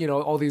remember, you know,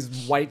 all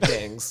these white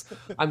gangs.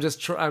 I'm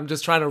just trying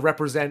to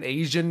represent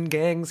Asian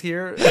gangs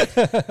here.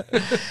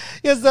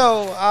 Yeah.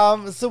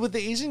 So with the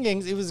Asian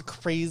gangs, it was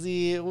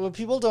crazy. What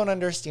people don't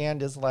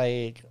understand is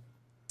like,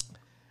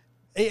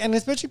 and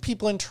especially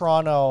people in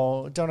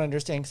Toronto don't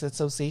understand because it's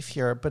so safe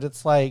here. But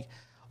it's like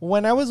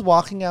when I was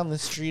walking down the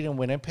street in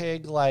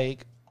Winnipeg,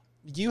 like,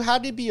 you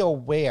had to be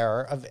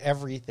aware of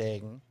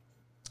everything.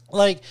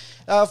 Like,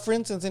 for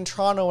instance, in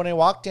Toronto, when I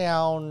walk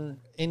down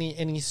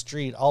any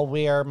street, I'll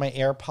wear my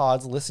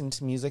AirPods, listen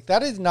to music.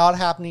 That is not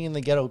happening in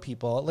the ghetto,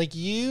 people. Like,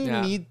 you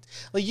need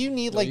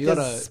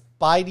this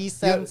spidey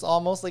sense,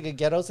 almost like a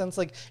ghetto sense.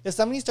 Like if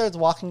somebody starts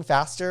walking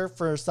faster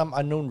for some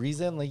unknown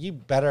reason, like you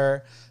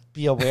better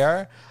be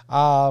aware.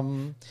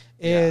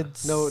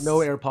 It's no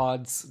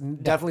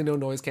AirPods, definitely no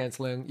noise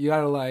canceling. You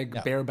gotta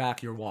like bear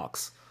back your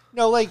walks.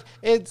 No, like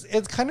it's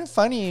kind of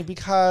funny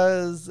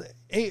because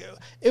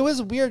it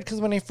was weird because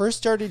when I first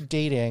started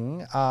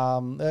dating,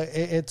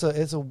 it's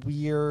a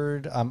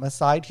weird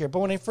aside here, but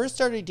when I first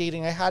started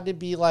dating, I had to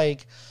be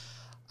like,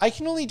 I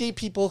can only date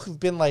people who've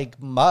been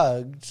like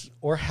mugged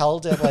or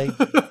held at like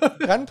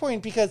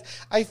gunpoint, because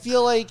I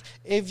feel like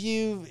if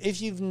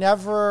you've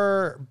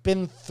never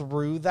been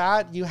through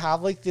that, you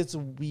have like this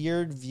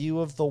weird view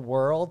of the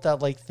world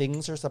that like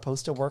things are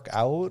supposed to work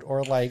out,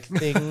 or like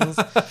things.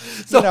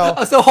 So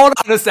hold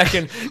on a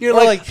second. You're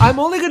like I'm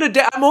only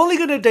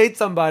gonna date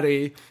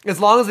somebody as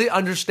long as they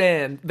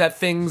understand that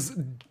things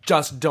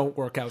just don't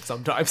work out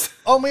sometimes.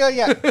 Oh my god,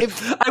 yeah.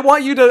 I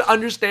want you to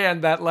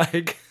understand that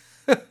like.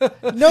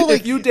 No,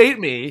 like if you date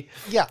me,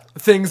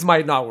 things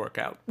might not work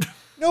out.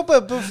 No,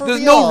 but for there's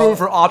real, no room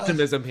for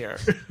optimism here.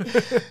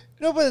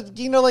 No, but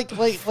you know, like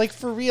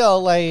for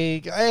real,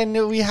 like,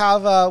 and we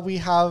have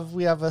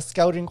a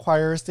scout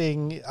inquirer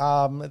saying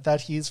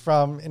that he's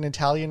from an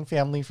Italian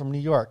family from New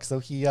York, so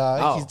he's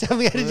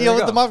definitely had to deal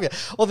with the mafia.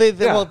 Well,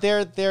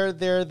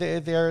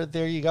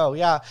 there you go,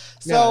 yeah.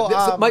 So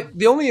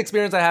the only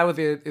experience I had with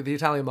the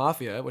Italian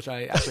mafia, which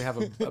I actually have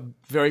a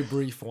very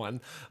brief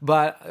one,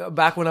 but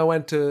back when I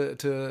went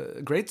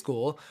to grade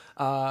school,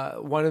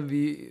 one of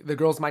the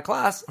girls in my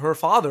class, her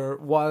father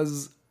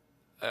was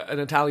an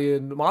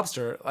Italian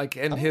mobster, like,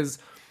 and his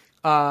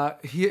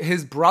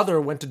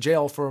brother went to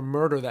jail for a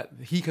murder that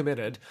he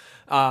committed,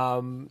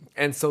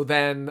 and so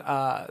then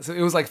so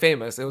it was like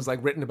famous. It was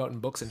like written about in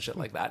books and shit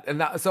like that. And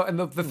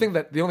the thing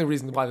that the only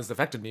reason why this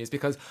affected me is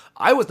because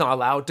I was not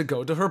allowed to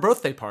go to her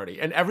birthday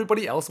party, and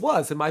everybody else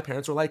was, and my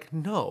parents were like,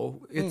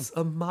 "No, it's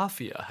a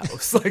mafia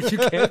house. Like you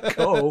can't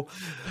go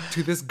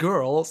to this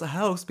girl's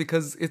house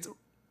because it's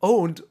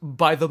owned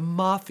by the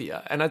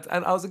mafia." And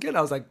I was a kid.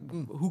 I was like,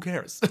 who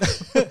cares?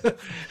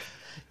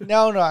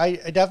 No, I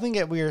definitely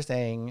get what you're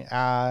saying.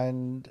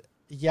 And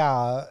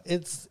yeah,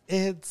 it's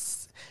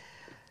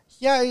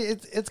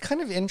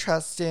kind of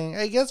interesting.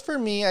 I guess for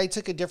me, I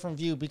took a different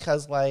view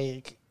because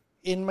like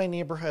in my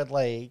neighborhood,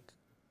 like,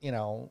 you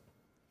know,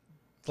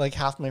 like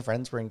half my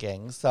friends were in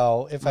gangs.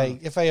 So if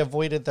I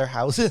avoided their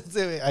houses,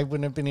 I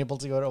wouldn't have been able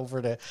to go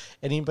over to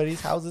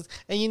anybody's houses.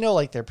 And you know,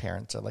 like their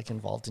parents are like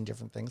involved in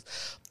different things.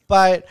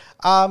 But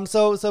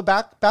so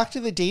back to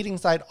the dating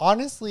side.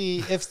 Honestly,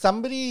 if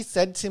somebody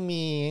said to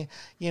me,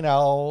 you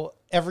know,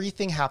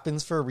 everything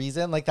happens for a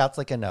reason, like that's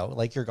like a no,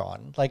 like you're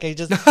gone. Like I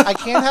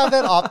can't have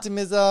that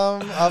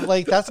optimism of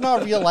like, that's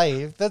not real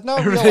life. That's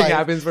not real life. Everything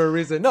happens for a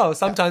reason. No,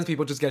 sometimes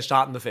people just get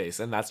shot in the face,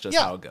 and that's just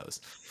how it goes.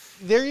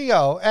 There you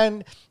go.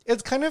 And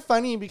it's kind of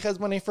funny because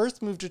when I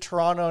first moved to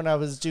Toronto and I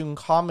was doing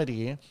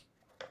comedy,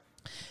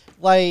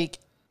 like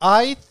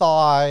I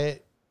thought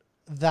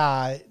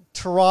that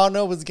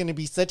Toronto was going to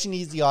be such an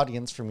easy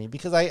audience for me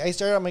because I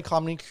started out my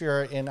comedy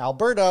career in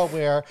Alberta,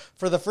 where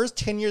for the first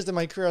 10 years of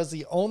my career, I was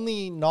the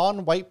only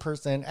non-white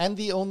person and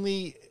the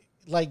only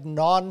like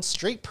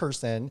non-straight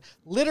person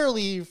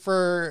literally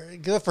for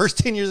the first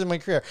 10 years of my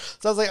career.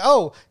 So I was like,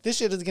 oh, this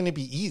shit is going to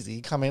be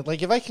easy coming.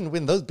 Like if I can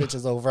win those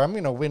bitches over, I'm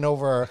going to win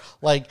over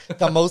like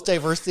the most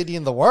diverse city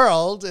in the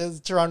world, as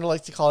Toronto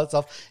likes to call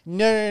itself.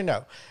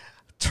 No.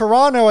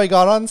 Toronto, I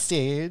got on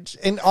stage,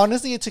 and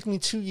honestly, it took me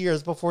 2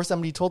 years before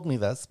somebody told me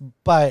this,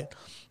 but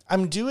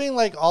I'm doing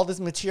like all this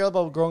material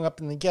about growing up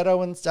in the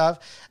ghetto and stuff.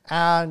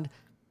 And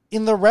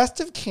in the rest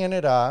of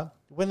Canada,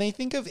 when they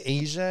think of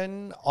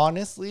Asian,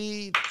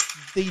 honestly,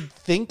 they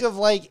think of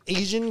like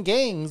Asian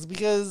gangs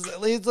because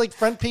it's like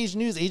front page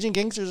news. Asian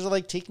gangsters are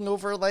like taking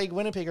over like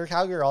Winnipeg or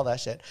Calgary, all that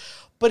shit.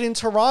 But in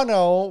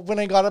Toronto, when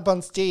I got up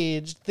on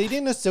stage, they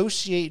didn't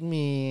associate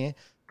me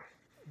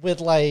with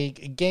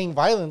like gang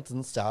violence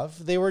and stuff.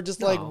 They were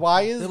just like,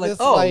 why is this?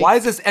 Why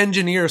is this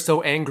engineer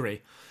so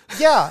angry?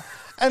 Yeah.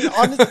 And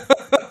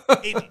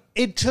honestly,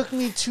 it took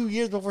me 2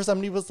 years before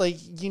somebody was like,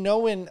 you know,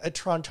 when a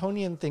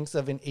Torontonian thinks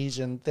of an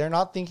Asian, they're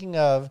not thinking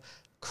of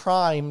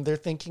crime. They're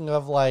thinking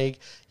of like,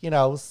 you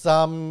know,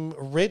 some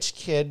rich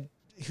kid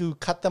who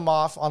cut them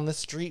off on the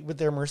street with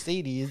their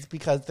Mercedes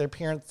because their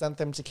parents sent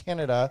them to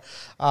Canada.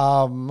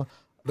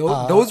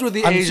 Those were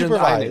the Asians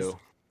I knew.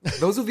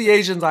 Those are the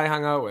Asians I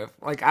hung out with.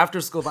 Like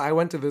after school, I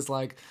went to this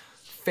like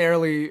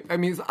fairly. I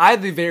mean, I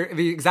had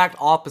the exact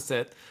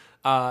opposite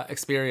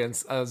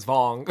experience as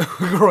Vong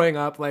growing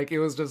up. Like it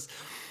was just,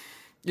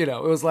 you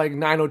know, it was like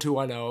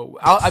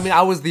 90210.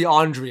 I was the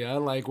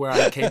Andrea, like where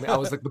I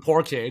was like the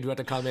poor kid who had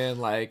to come in,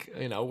 like,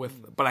 you know,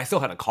 but I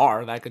still had a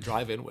car that I could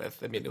drive in with.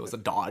 I mean, it was a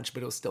Dodge,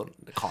 but it was still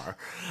a car.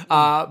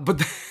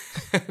 But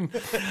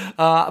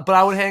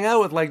I would hang out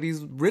with like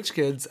these rich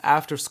kids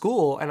after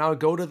school, and I would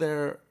go to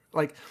their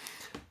like.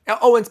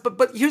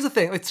 But here's the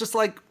thing. It's just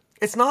like,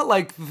 it's not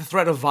like the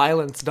threat of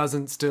violence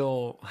doesn't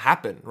still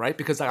happen, right?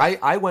 Because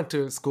I went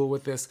to school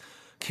with this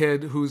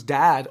kid whose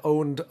dad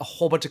owned a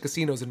whole bunch of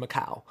casinos in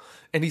Macau.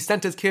 And he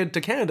sent his kid to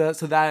Canada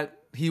so that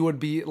he would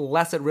be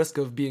less at risk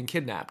of being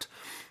kidnapped.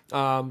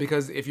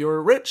 Because if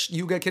you're rich,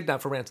 you get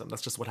kidnapped for ransom.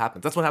 That's just what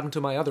happens. That's what happened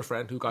to my other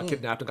friend who got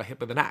kidnapped and got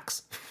hit with an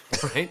axe,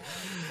 right?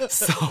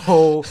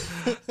 So,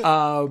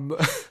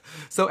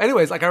 so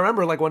anyways, like I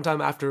remember like one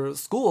time after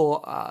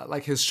school,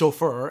 like his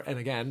chauffeur, and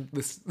again,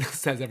 this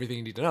says everything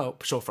you need to know,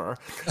 chauffeur,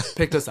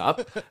 picked us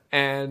up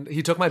and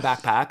he took my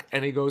backpack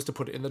and he goes to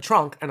put it in the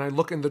trunk. And I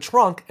look in the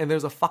trunk and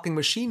there's a fucking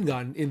machine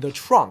gun in the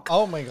trunk.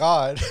 Oh my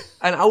God.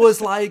 And I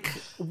was like,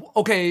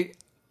 okay,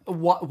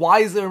 why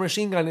is there a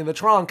machine gun in the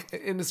trunk?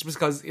 And it's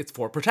because it's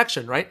for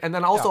protection, right? And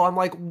then also I'm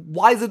like,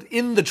 why is it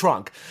in the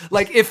trunk?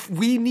 Like, if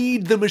we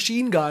need the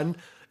machine gun,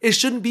 it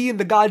shouldn't be in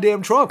the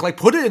goddamn trunk. Like,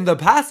 put it in the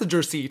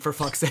passenger seat, for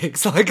fuck's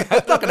sakes. Like,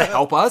 that's not going to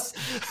help us.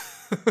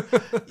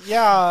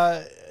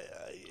 Yeah.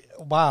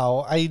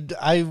 Wow.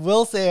 I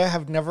will say I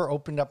have never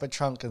opened up a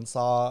trunk and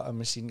saw a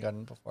machine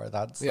gun before.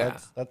 That's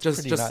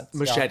just pretty nuts.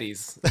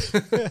 machetes.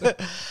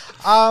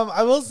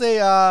 I will say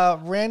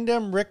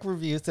Random Rick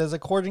Review says,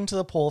 according to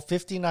the poll,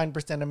 59%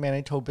 of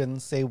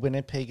Manitobans say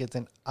Winnipeg is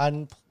an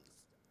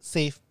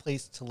unsafe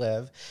place to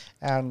live.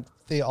 And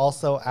they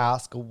also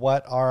ask,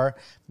 what are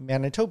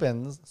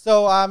Manitobans?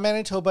 So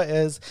Manitoba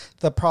is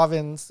the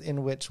province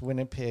in which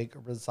Winnipeg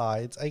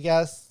resides. I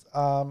guess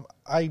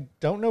I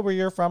don't know where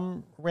you're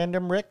from,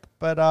 Random Rick,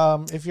 but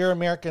if you're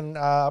American,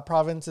 a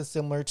province is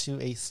similar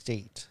to a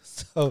state.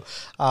 So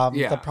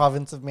the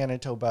province of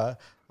Manitoba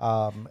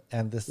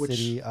and the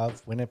city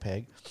of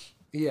Winnipeg.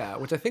 Yeah,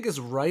 which I think is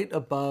right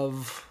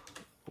above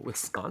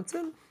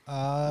Wisconsin?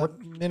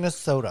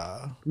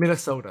 Minnesota.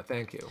 Minnesota,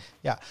 thank you.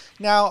 Yeah.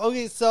 Now,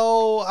 okay,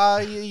 so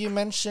you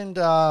mentioned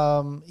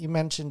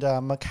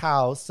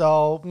Macau.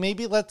 So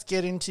maybe let's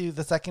get into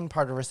the second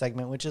part of our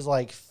segment, which is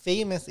like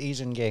famous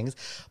Asian gangs.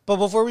 But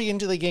before we get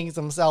into the gangs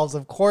themselves,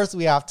 of course,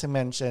 we have to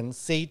mention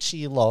Sei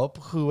Chi Lop,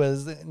 who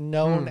is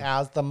known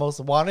as the most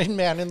wanted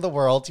man in the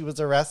world. He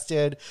was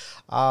arrested,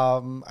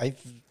 I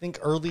think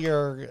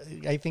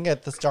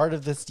at the start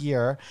of this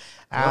year.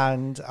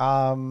 And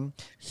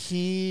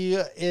he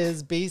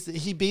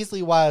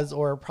basically was,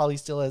 or probably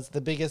still is,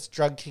 the biggest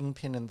drug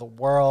kingpin in the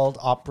world,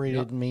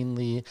 operated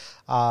mainly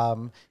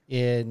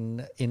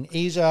in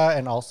Asia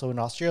and also in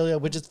Australia,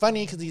 which is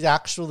funny because he's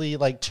actually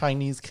like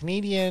Chinese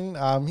Canadian.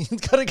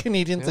 He's got a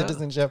Canadian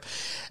citizenship.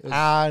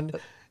 And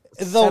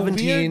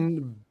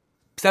the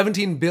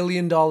 $17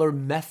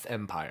 billion meth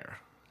empire.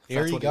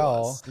 There you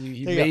go.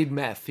 He made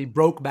meth. He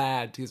broke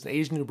bad. He's an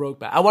Asian who broke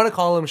bad. I want to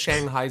call him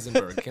Shang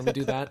Heisenberg. Can we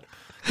do that?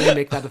 Can we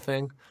make that a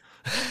thing?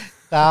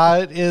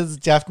 That is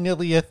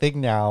definitely a thing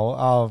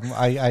now.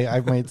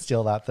 I might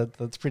steal that.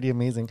 That's pretty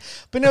amazing.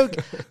 But no,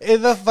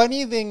 the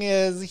funny thing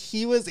is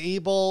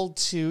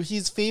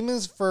he's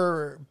famous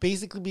for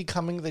basically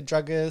becoming the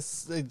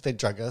druggist. He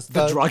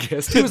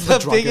was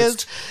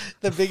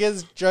the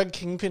biggest drug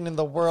kingpin in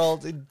the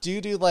world due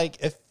to like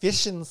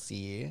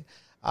efficiency.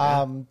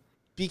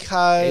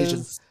 Because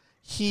Asians.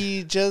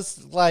 He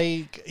just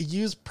like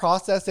used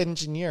process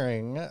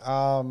engineering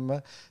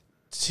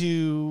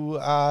to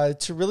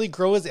really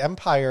grow his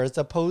empire, as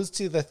opposed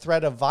to the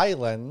threat of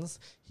violence.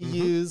 He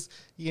used,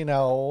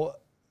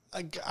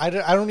 I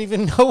don't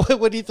even know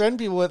what he threatened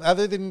people with,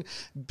 other than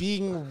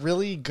being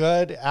really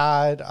good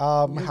at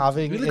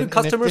having really good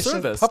customer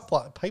service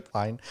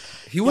pipeline.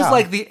 He was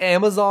like the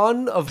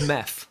Amazon of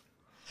meth.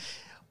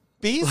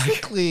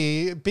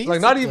 Basically,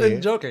 like not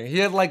even joking. He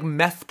had like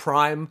meth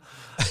prime,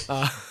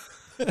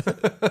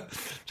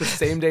 just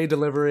same day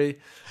delivery,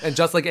 and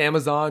just like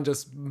Amazon,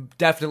 just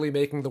definitely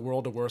making the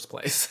world a worse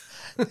place.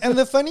 And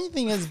the funny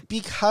thing is,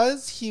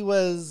 because he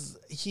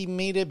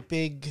made it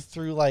big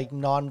through like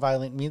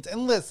non-violent means.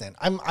 And listen,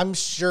 I'm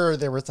sure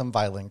there were some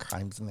violent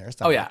crimes in there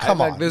somewhere. Oh yeah,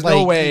 come on. There's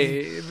no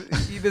way.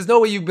 There's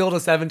no way you build a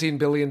 $17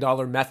 billion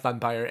meth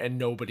empire and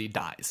nobody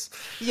dies.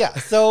 Yeah,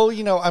 so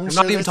I'm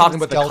sure not even talking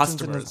about the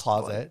customers in his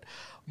closet.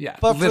 Yeah,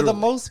 but literally. For the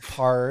most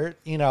part,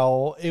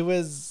 it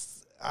was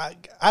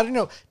I don't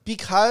know,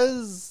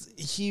 because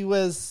he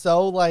was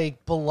so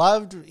like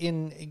beloved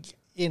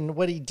in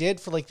what he did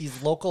for like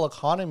these local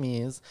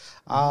economies.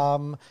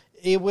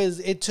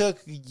 It took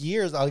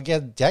years, I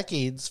guess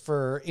decades,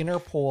 for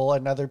Interpol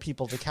and other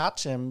people to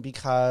catch him,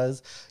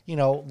 because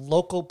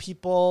local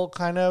people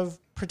kind of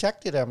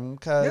protected him,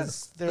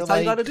 because they're that's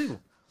like, how you gotta do.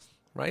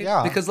 Right?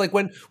 Yeah. Because like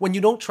when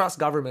you don't trust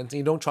government and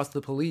you don't trust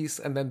the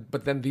police,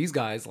 but then these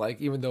guys, like,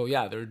 even though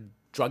they're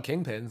drug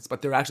kingpins,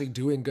 but they're actually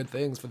doing good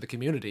things for the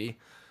community,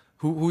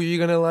 who are you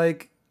gonna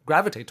like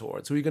gravitate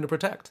towards? Who are you gonna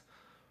protect?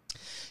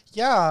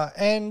 Yeah,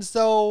 and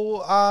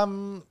so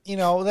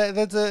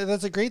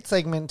that's a great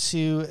segment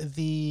to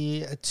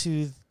the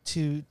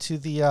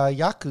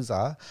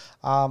Yakuza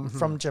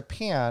from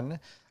Japan.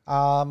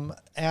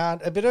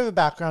 And a bit of a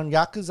background,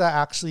 Yakuza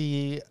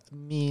actually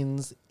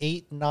means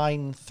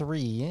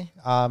 893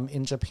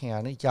 in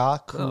Japan,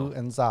 Yaku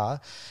and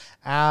Za.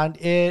 And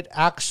it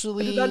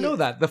actually... I did not know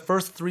that. The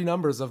first three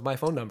numbers of my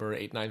phone number are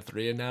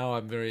 893, and now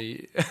I'm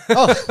very...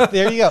 Oh,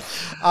 there you go.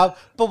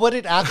 But what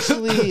it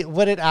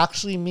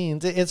actually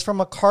means, it's from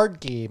a card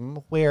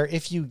game where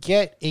if you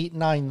get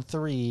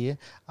 893,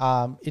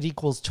 it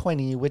equals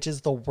 20, which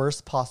is the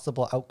worst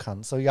possible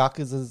outcome. So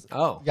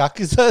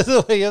Yakuza is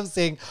a way of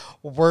saying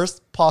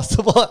worst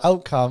possible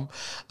outcome.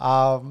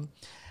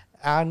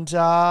 And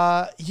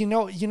you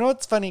know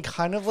it's funny,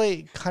 kind of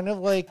like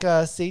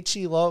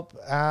Seiichi Lope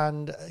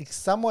and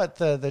somewhat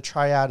the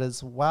Triad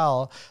as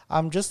well.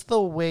 Just the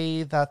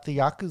way that the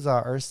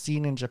Yakuza are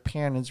seen in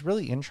Japan is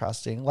really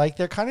interesting. Like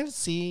they're kind of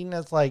seen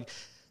as like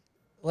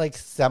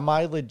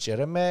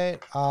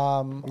semi-legitimate.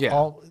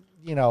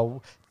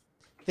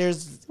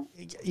 There's,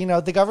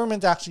 the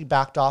government's actually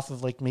backed off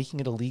of like making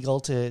it illegal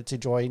to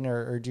join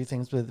or do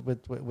things with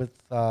the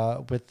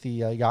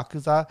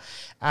Yakuza.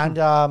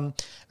 And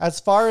as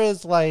far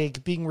as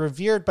like being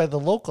revered by the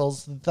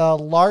locals, the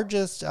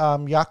largest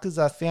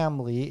Yakuza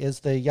family is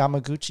the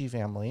Yamaguchi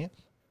family.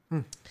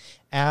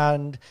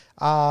 And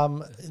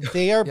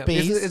they are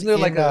based. Isn't there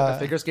like a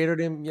figure skater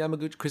named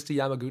Yamaguchi, Christy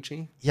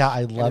Yamaguchi? Yeah,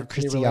 I love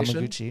Christy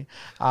Yamaguchi.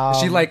 Is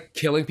she like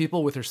killing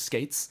people with her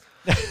skates?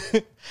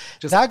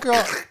 Just that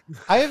girl,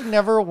 I have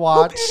never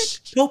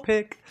watched. No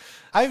pick.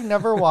 I've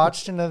never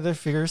watched another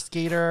figure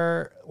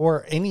skater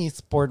or any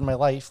sport in my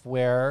life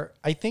where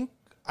I think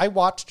I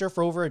watched her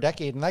for over a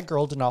decade and that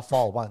girl did not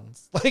fall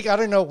once. Like, I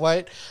don't know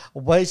what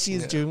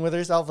she's doing with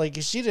herself. Like,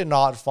 she did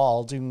not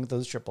fall doing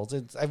those triples.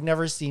 I've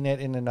never seen it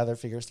in another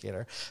figure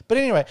skater. But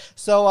anyway,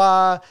 so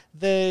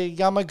the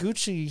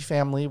Yamaguchi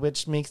family,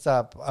 which makes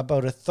up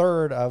about a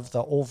third of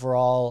the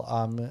overall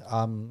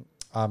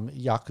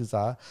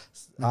Yakuza,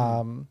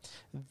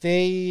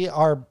 they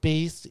are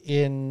based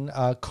in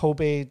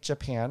Kobe,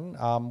 Japan,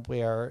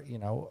 where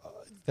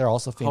they're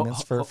also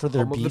famous for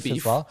their beef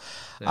as well.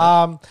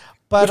 Yeah.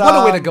 But what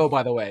a way to go,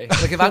 by the way.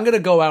 Like, if I'm gonna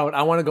go out,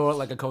 I want to go out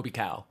like a Kobe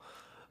cow.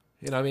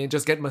 You know what I mean?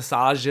 Just get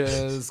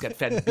massages, get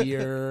fed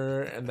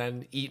beer, and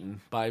then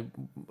eaten by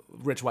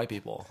rich white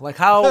people. Like,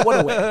 what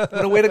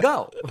a way to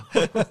go.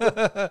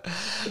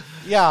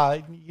 Yeah,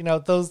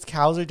 those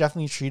cows are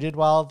definitely treated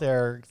well.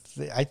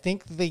 I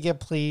think they get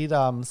played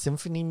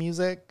symphony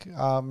music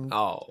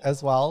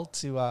as well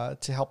to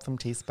help them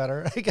taste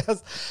better, I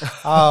guess.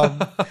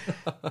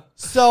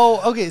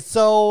 So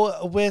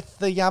with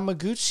the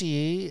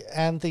Yamaguchi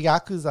and the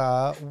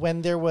Yakuza,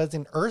 when there was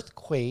an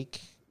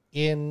earthquake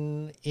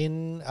in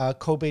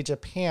Kobe,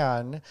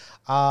 Japan,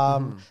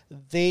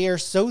 they are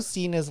so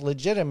seen as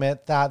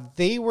legitimate that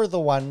the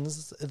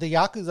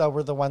Yakuza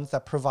were the ones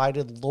that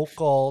provided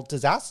local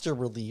disaster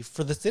relief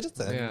for the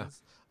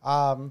citizens.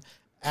 Yeah.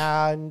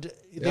 And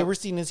they were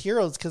seen as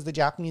heroes because the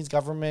Japanese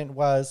government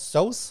was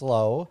so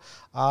slow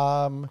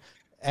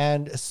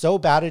and so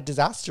bad at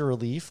disaster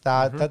relief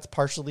that that's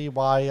partially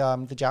why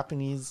the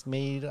Japanese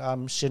made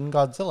Shin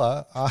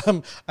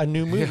Godzilla, a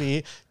new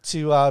movie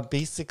to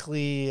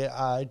basically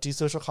do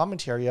social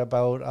commentary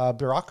about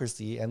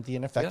bureaucracy and the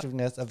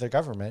ineffectiveness of their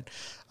government.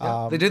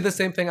 They did the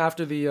same thing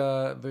after the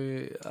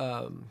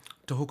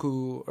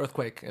Tohoku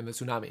earthquake and the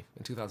tsunami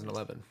in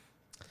 2011.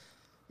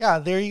 Yeah,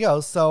 there you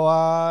go.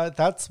 So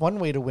that's one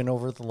way to win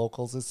over the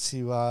locals is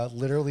to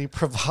literally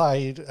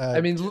provide.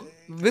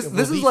 This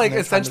is like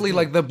essentially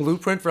like the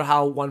blueprint for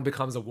how one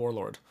becomes a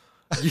warlord.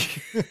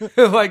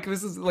 Like,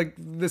 this is like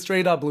the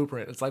straight up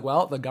blueprint. It's like,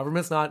 well, the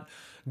government's not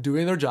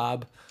doing their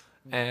job,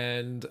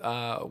 and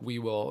we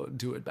will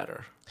do it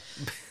better.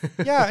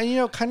 Yeah,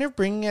 and kind of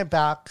bringing it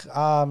back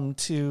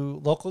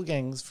to local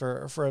gangs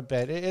for a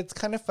bit. It's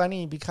kind of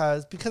funny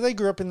because I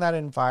grew up in that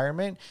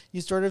environment.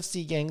 You sort of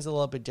see gangs a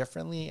little bit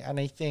differently, and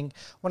I think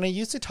when I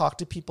used to talk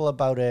to people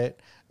about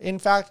it, in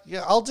fact,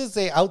 I'll just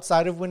say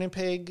outside of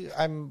Winnipeg,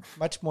 I'm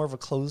much more of a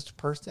closed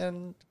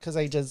person because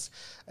it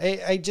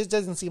just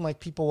doesn't seem like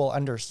people will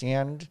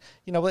understand.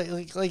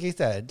 Like I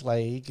said,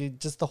 like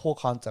just the whole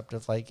concept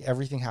of like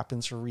everything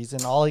happens for a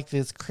reason, all like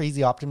this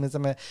crazy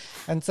optimism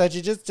and such.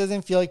 It just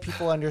doesn't feel like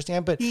people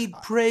understand. But eat,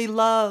 pray,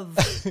 love.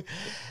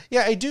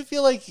 Yeah, I do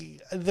feel like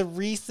the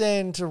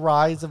recent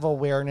rise of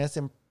awareness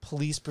and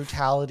police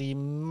brutality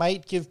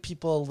might give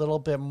people a little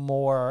bit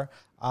more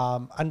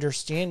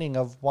understanding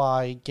of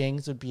why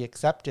gangs would be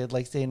accepted.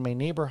 Like, say in my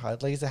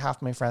neighborhood, like I said,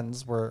 half my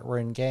friends were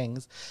in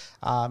gangs.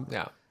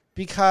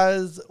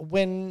 Because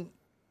when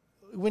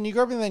you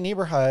grow up in the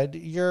neighborhood,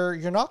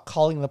 you're not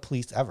calling the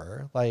police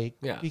ever,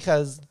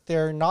 because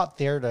they're not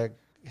there to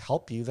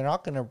help you. They're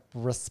not going to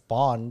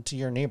respond to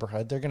your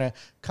neighborhood. They're going to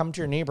come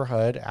to your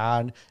neighborhood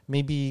and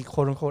maybe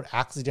quote unquote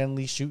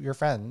accidentally shoot your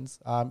friends,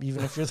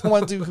 even if you're the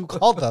ones who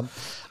called them.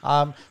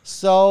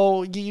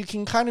 So you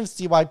can kind of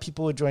see why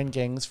people would join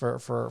gangs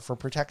for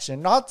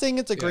protection. Not saying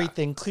it's a great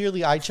thing.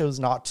 Clearly I chose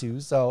not to.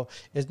 So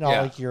it's not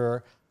like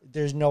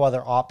there's no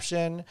other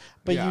option,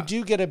 but you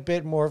do get a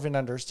bit more of an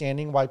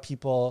understanding why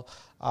people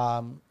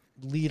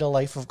lead a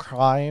life of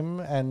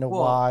crime and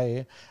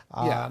why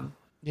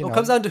you Well, know, it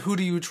comes down to who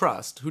do you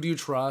trust? Who do you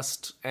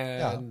trust,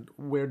 Yeah. and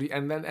where do you,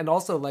 and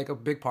also like a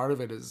big part of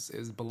it is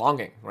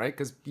belonging, right?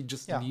 Because you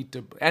just Yeah. need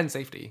to, and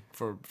safety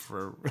for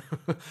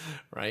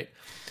right.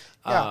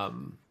 Yeah.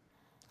 Um,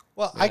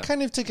 Well, I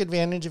kind of took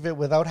advantage of it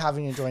without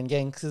having to join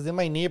gangs because in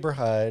my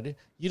neighborhood,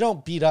 you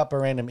don't beat up a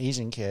random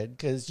Asian kid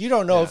because you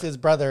don't know if his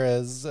brother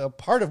is a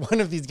part of one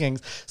of these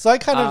gangs. So I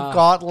kind of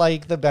got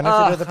like the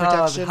benefit of the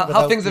protection. how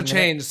without things have being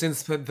in it. changed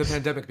since the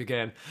pandemic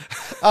began.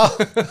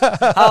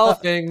 How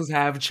things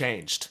have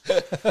changed.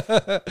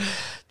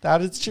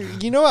 That is true.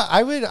 You know what?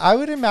 I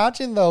would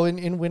imagine though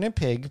in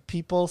Winnipeg,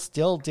 people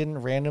still didn't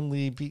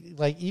randomly be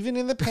like even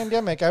in the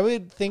pandemic. I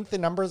would think the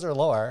numbers are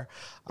lower.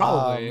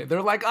 Probably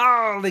they're like,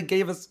 oh, they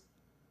gave us.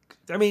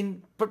 I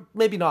mean, but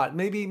maybe not.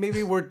 Maybe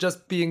we're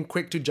just being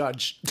quick to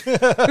judge.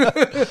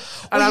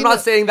 And I'm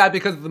not saying that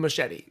because of the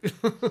machete.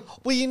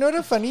 Well, you know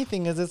the funny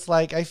thing is, it's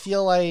like I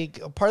feel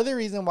like part of the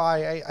reason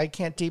why I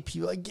can't date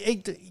people.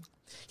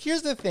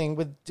 Here's the thing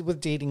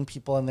with dating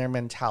people and their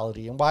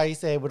mentality, and why I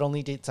say I would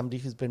only date somebody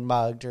who's been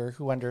mugged or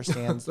who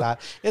understands that.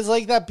 It's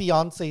like that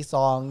Beyonce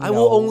song. I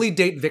will only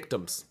date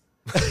victims.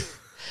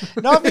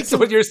 Not That's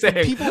what you're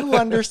saying. People who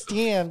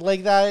understand,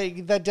 like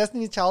that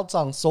Destiny's Child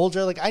song,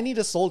 "Soldier." Like I need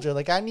a soldier.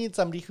 Like I need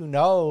somebody who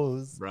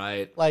knows,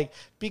 Right. like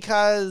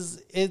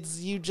because it's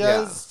you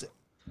just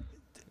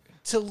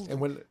to. And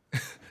when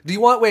do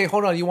you want? Wait,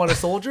 hold on. You want a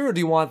soldier or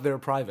do you want their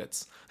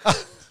privates?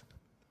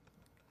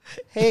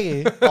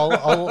 Hey,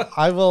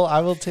 I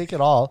will take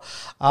it all.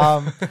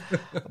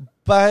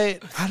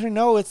 But I don't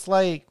know. It's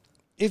like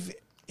if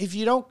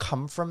you don't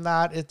come from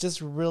that, it's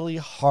just really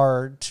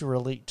hard to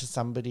relate to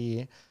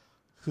somebody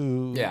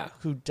who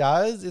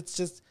does. It's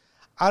just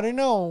I don't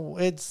know.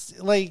 It's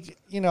like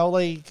even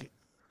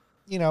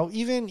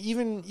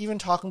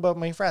talking about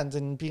my friends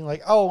and being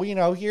like, oh,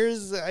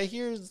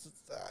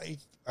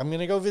 I'm going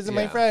to go visit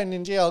my friend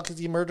in jail because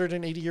he murdered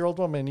an 80-year-old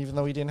woman, even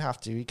though he didn't have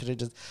to. He could have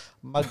just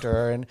mugged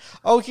her. And,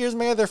 oh, here's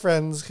my other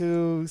friends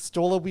who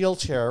stole a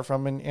wheelchair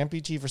from an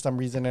amputee for some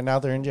reason, and now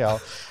they're in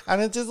jail.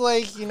 And it's just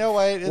like, you know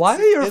what? Why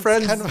are your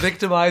friends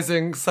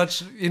victimizing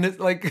such,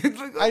 why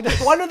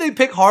don't they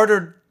pick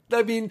harder?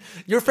 I mean,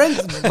 your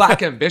friends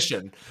lack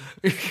ambition.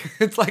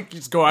 It's like you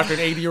just go after an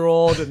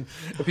 80-year-old and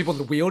the people in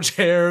the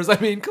wheelchairs. I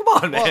mean, come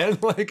on, man.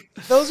 Like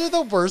those are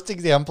the worst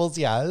examples.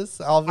 Yes,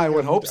 I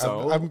would hope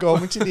so. I'm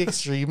going to the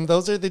extreme.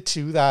 Those are the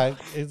two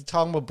that is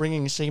talking about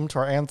bringing shame to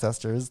our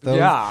ancestors.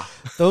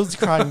 Those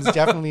crimes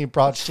definitely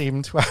brought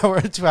shame to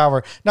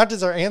our not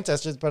just our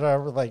ancestors, but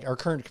our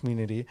current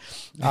community.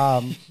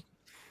 I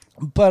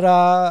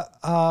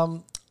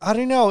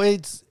don't know.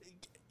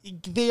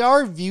 They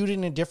are viewed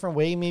in a different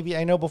way. Maybe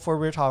I know before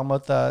we were talking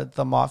about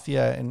the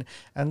mafia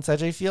and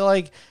such. I feel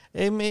like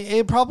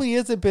it probably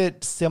is a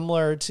bit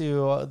similar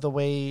to the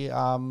way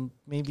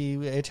maybe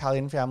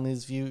Italian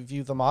families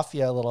view the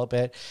mafia a little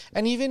bit,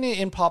 and even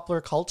in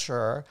popular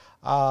culture,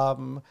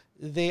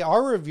 they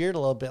are revered a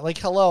little bit. Like,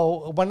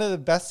 hello, one of the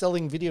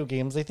best-selling video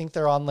games, I think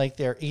they're on like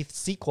their 8th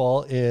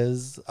sequel,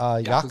 is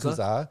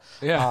Yakuza.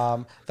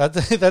 Yeah.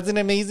 That's an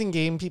amazing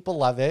game. People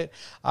love it.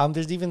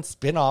 There's even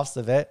spin-offs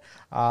of it.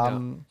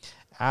 And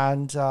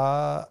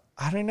I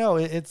don't know.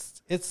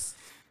 It's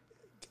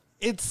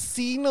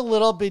seen a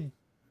little bit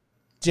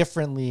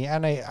differently,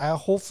 and I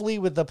hopefully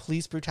with the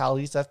police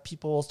brutality stuff,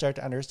 people will start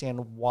to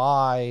understand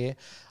why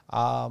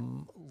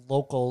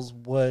locals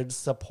would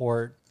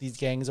support these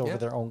gangs over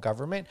their own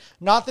government.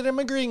 Not that I'm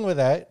agreeing with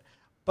it,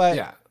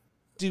 but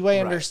do I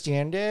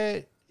understand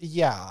it?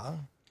 Yeah.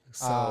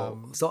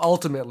 So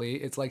ultimately,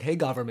 it's like, hey,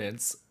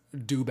 governments,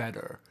 do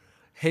better.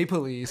 Hey,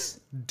 police,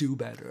 do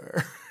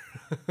better.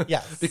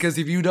 Yes. Because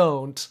if you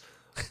don't,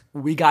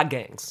 we got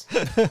gangs.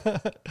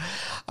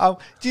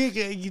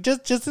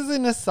 Just as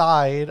an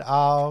aside,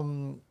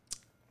 so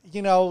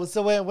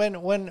when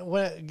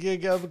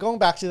going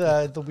back to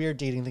the weird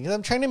dating thing, 'cause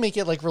I'm trying to make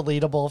it like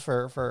relatable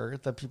for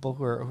the people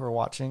who are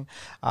watching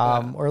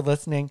or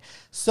listening.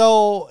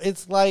 So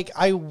it's like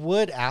I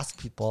would ask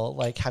people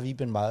like, have you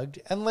been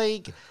mugged? And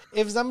like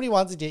if somebody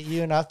wants to date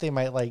you enough, they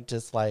might like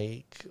just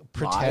like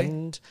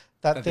pretend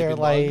that they're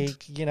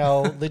like,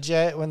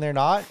 legit when they're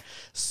not.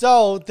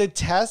 So the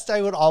test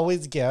I would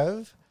always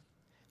give,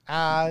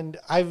 and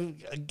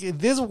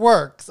this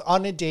works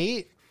on a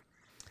date,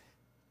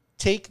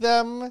 take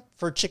them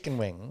for chicken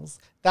wings.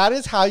 That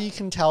is how you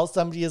can tell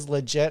somebody is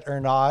legit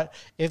or not.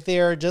 If they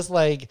are just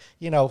like,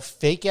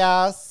 fake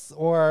ass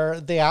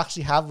or they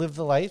actually have lived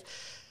the life.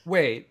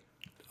 Wait.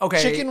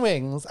 Okay. Chicken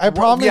wings. I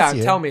promise you. Yeah,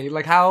 tell me.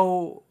 Like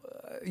how...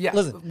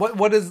 Listen,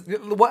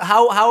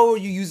 how are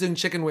you using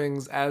chicken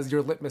wings as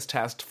your litmus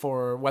test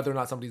for whether or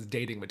not somebody's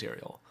dating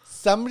material?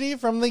 Somebody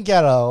from the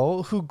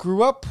ghetto who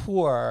grew up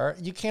poor,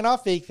 you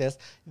cannot fake this.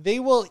 They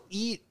will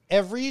eat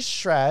every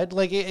shred.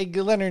 Like,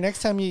 Leonard,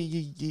 next time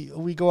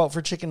we go out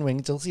for chicken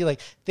wings, you'll see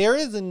like there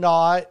is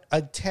not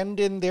a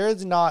tendon, there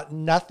is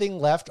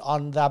nothing left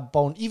on that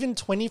bone. Even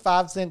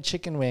 25-cent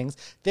chicken wings,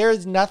 there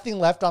is nothing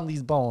left on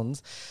these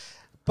bones.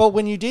 But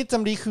when you date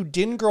somebody who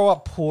didn't grow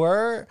up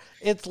poor,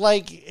 it's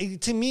like,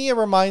 to me, it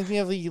reminds me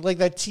of like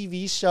that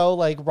TV show,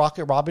 like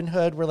Rocket Robin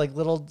Hood, where like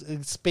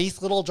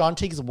little John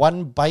takes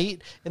one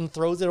bite and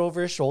throws it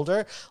over his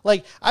shoulder.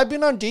 Like, I've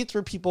been on dates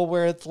with people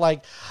where it's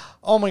like,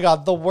 oh my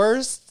God, the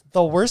worst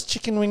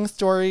chicken wing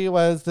story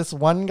was this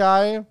one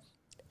guy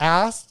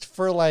asked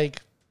for a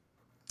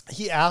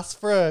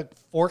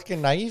fork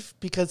and knife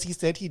because he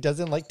said he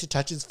doesn't like to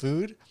touch his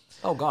food.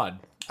 Oh God.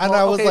 And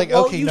I was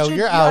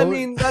you're out. I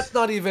mean, that's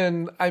not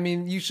even,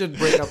 you should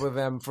break up with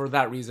them for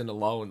that reason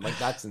alone. Like,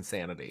 that's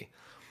insanity.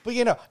 But,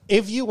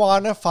 if you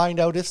want to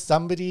find out if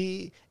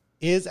somebody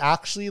is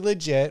actually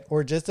legit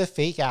or just a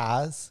fake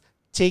ass,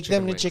 take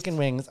them to chicken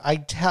wings.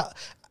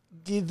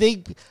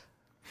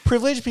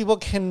 Privileged people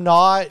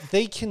cannot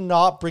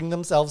bring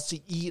themselves to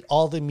eat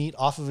all the meat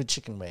off of a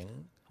chicken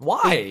wing.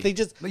 Why?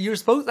 You're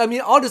supposed,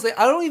 honestly,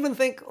 I don't even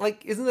think,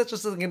 isn't that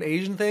just like an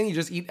Asian thing? You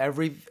just eat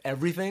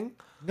everything?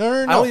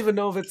 No. I don't even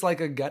know if it's like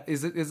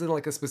is it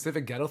like a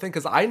specific ghetto thing?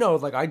 Because I know,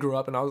 I grew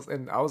up and I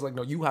was like,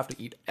 no, you have to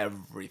eat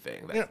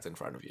everything that's in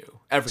front of you.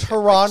 Everything.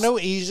 Toronto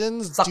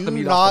Asians do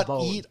not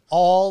eat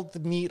all the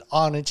meat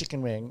on a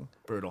chicken wing.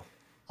 Brutal.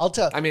 I'll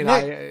tell. Nick,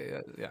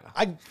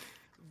 I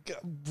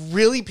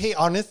really pay,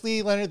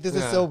 honestly, Leonard, this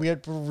is so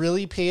weird, but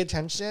really pay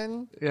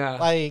attention.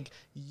 Yeah.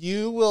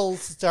 You will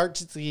start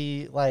to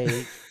see,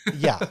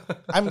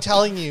 I'm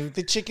telling you,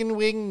 the chicken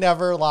wing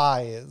never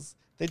lies.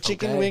 The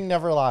chicken wing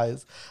never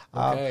lies.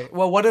 Okay.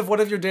 Well, what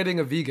if you're dating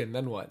a vegan?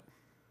 Then what?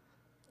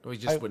 We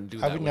just wouldn't do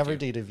that. I would never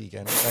date a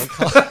vegan.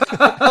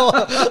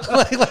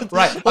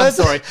 Right. I'm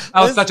sorry.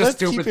 That was such a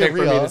stupid thing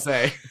for me to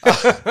say.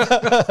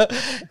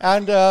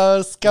 And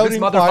Scouting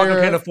This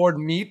motherfucker can't afford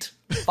meat.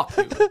 Fuck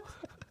you.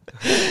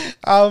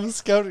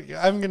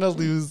 I'm gonna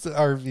lose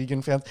our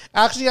vegan fans.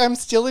 Actually, I'm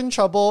still in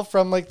trouble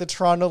from the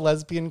Toronto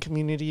lesbian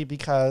community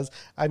because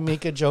I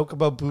make a joke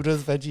about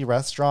Buddha's veggie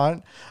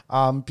restaurant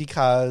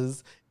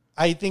because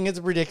I think it's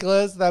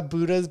ridiculous that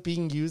Buddha is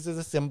being used as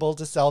a symbol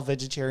to sell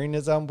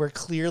vegetarianism, where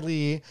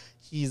clearly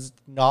he's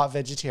not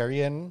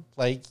vegetarian.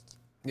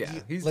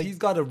 He's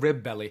got a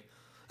rib belly.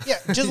 Yeah,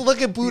 just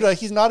look at Buddha.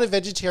 He's not a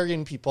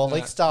vegetarian, people.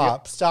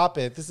 Stop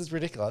it. This is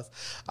ridiculous.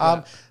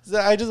 So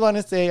I just want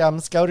to say,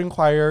 Scout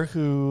Inquirer,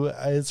 who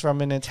is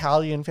from an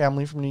Italian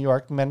family from New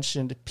York,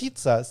 mentioned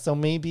pizza. So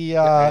maybe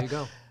there you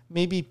go.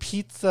 Maybe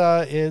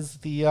pizza is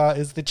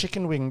the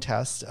chicken wing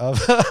test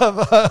of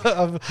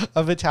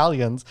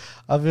Italians.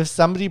 Of if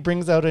somebody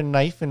brings out a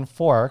knife and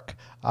fork,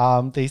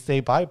 they say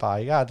bye-bye.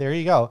 Yeah, there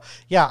you go.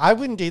 Yeah, I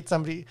wouldn't date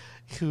somebody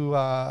who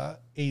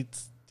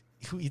eats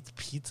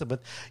pizza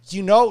with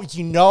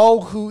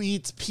who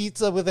eats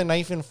pizza with a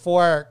knife and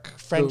fork.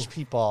 French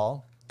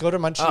people. Go to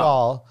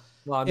Montreal.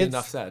 Well,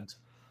 enough said.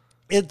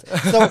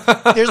 So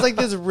there's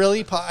this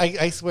really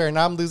I swear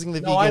now I'm losing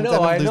the vegans. I know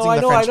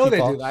the French they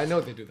people. do that. I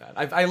know they do that.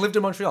 I lived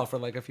in Montreal for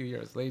a few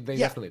years. They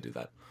definitely do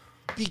that.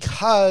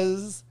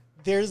 Because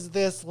there's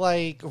this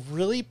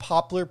really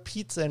popular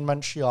pizza in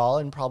Montreal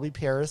and probably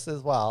Paris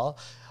as well,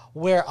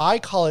 where I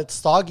call it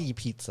soggy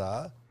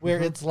pizza, where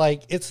it's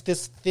it's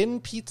this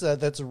thin pizza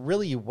that's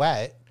really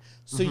wet.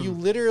 So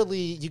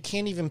you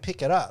can't even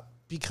pick it up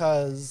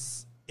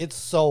because it's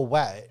so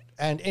wet.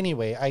 And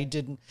anyway,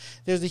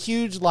 there's a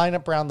huge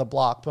lineup around the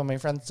block, but my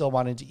friends still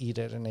wanted to eat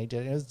it, and they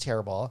did. It was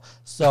terrible.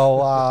 So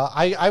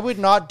I would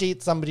not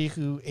date somebody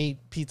who ate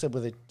pizza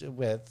with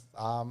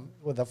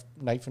a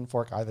knife and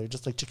fork either,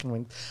 just like chicken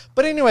wings.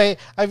 But anyway,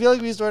 I feel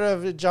like we sort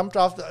of jumped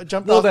off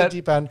the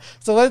deep end.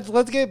 So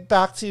let's get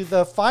back to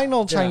the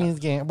final Chinese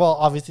gang. Well,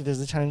 obviously there's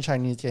a ton of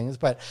Chinese gangs,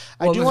 but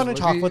I do want to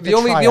talk about the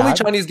only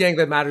Chinese gang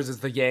that matters is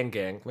the Yang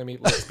gang.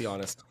 Let's be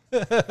honest.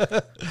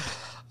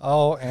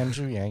 Oh,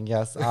 Andrew Yang,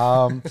 yes.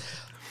 But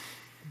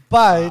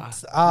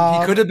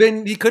he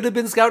could have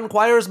been Scout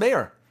Inquirer's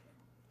mayor.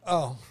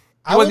 Oh,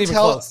 he wasn't even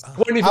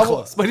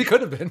close, but he could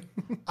have been.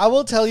 I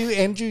will tell you,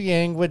 Andrew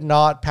Yang would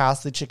not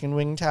pass the chicken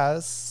wing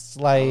test.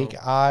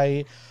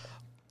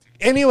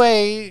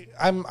 Anyway,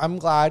 I'm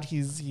glad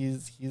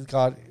he's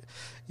got,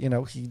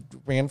 he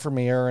ran for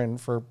mayor and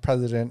for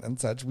president and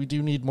such. We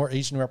do need more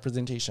Asian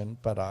representation,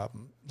 but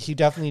he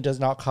definitely does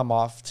not come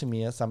off to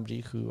me as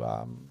somebody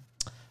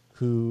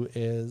who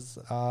is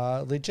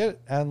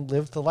legit and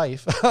lived the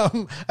life. I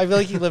feel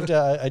like he lived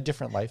a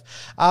different life.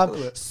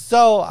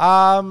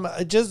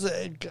 Just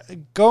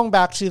going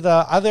back to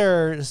the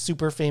other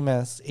super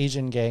famous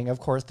Asian gang, of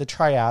course, the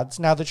Triads.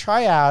 Now, the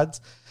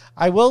Triads,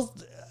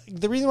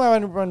 the reason why I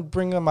want to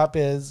bring them up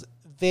is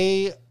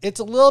it's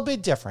a little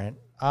bit different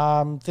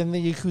than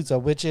the Yakuza,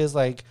 which is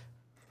an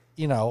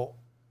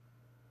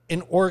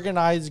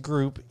organized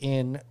group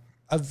in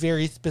a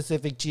very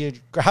specific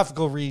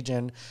geographical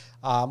region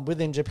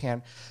within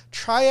Japan.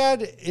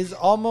 Triad is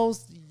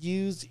almost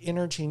used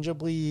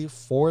interchangeably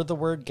for the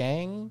word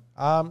gang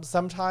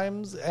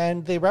sometimes,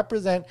 and they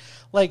represent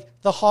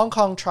the Hong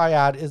Kong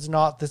Triad is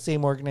not the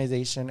same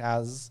organization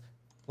as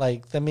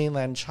the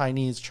mainland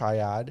Chinese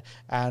Triad,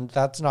 and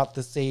that's not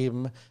the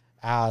same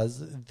as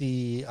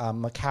the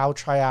Macau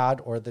Triad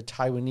or the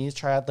Taiwanese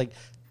Triad.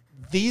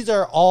 These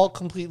are all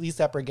completely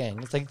separate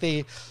gangs.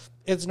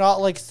 it's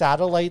not like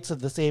satellites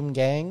of the same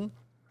gang.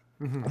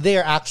 They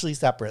are actually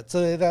separate.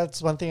 So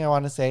that's one thing I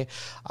want to say.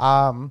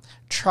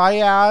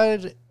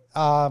 Triad,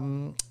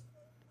 from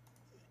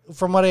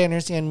what I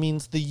understand,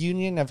 means the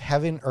union of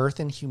heaven, earth,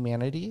 and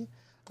humanity.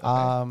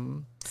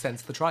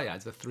 Sense the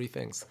triads, the three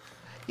things.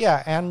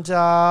 Yeah, and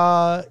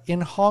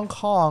in Hong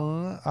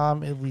Kong,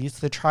 at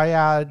least, the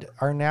triad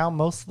are now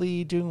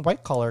mostly doing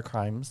white collar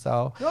crimes.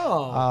 So,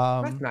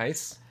 that's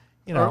nice.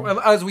 You know,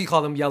 or, as we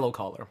call them, yellow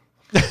collar.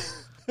 Got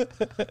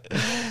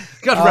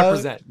to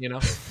represent, you know.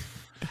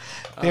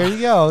 There you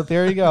go.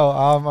 There you go.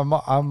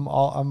 I'm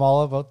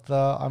all about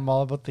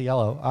the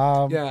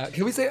yellow. Yeah.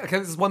 Can we say?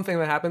 Cause this is one thing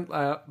that happened.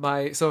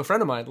 So a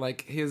friend of mine,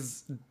 like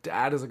his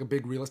dad is like a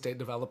big real estate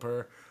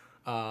developer,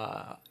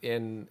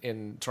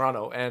 in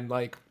Toronto, and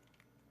like,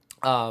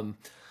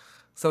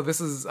 so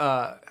this is,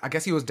 I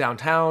guess he was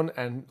downtown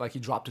and like he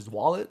dropped his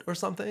wallet or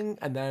something.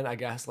 And then I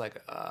guess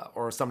like,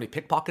 or somebody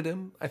pickpocketed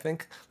him, I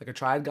think, like a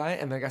triad guy.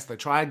 And then I guess the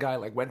triad guy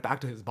like went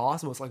back to his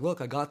boss and was like,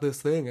 look, I got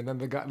this thing. And then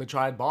the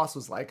triad boss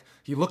was like,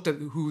 he looked at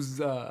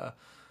whose wallet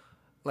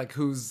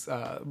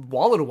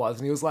it was.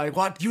 And he was like,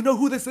 what? Do you know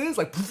who this is?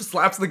 Like poof,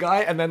 slaps the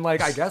guy. And then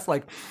like, I guess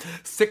like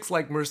 6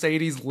 like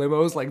Mercedes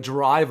limos like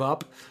drive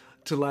up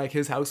to like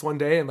his house one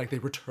day and like they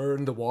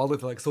return the wallet.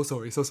 They're like, so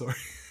sorry.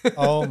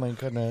 Oh my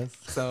goodness.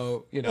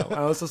 So, you know,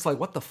 I was just like,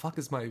 what the fuck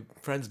is my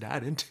friend's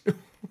dad into?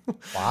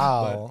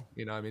 Wow. But,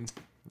 you know, I mean,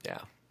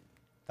 yeah.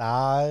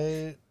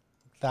 That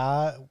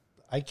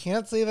I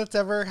can't say that's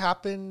ever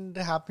happened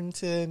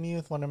to me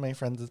with one of my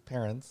friends'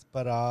 parents,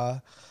 but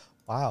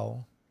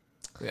wow.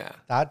 Yeah.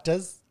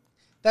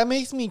 That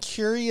makes me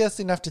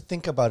curious enough to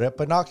think about it,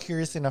 but not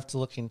curious enough to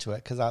look into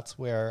it, because that's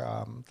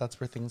where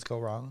things go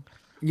wrong.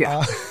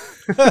 Yeah.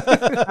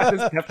 That is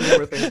definitely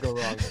where things go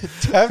wrong.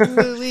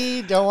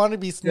 Definitely don't want to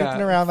be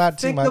snooping around that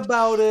too much. Think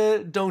about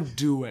it. Don't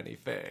do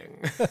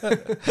anything.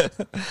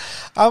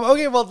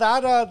 Okay, well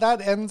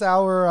that ends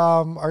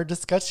our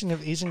discussion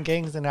of Asian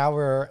gangs in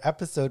our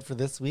episode for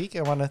this week.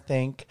 I want to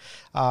thank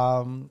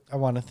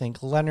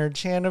Leonard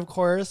Chan, of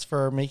course,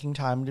 for making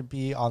time to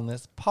be on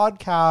this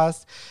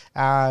podcast,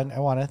 and I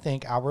want to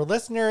thank our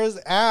listeners.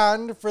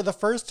 And for the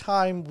first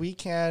time, we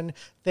can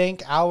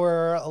thank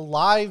our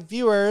live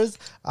viewers,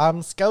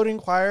 Scout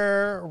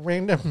Inquirer,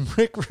 Random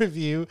Rick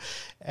Review,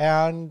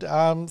 and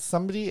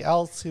somebody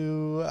else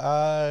who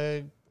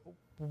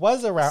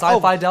was around.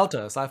 Sci-Fi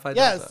Delta.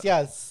 Yes,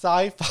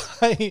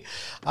 Sci-Fi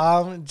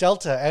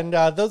Delta. And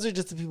those are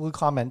just the people who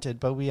commented,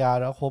 but we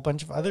had a whole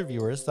bunch of other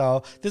viewers.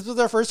 So this was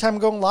our first time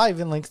going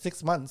live in like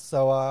 6 months.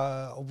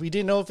 So we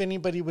didn't know if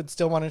anybody would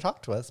still want to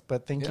talk to us,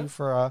 but thank you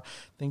for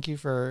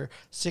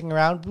sticking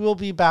around. We will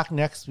be back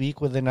next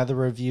week with another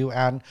review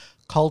and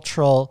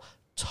cultural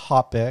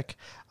topic.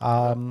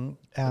 And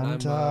I'm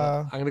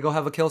going to go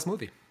have a kale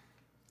smoothie.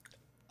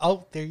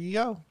 Oh, there you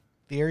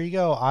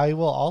go. I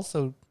will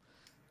also.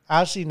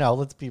 Actually, no.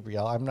 Let's be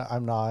real. I'm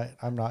not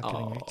getting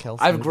a kale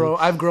smoothie.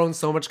 I've grown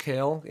so much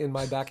kale in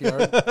my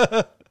backyard.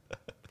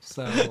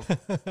 So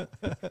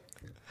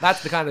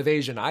that's the kind of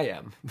Asian I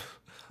am.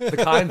 The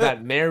kind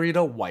that married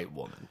a white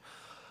woman.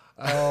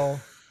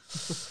 Oh.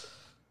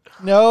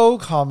 No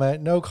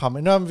comment. No,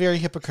 I'm very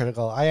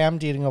hypocritical. I am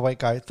dating a white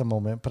guy at the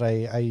moment, but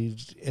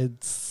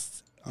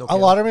it's a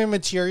lot of my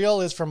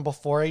material is from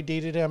before I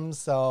dated him,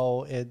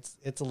 so it's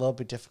a little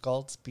bit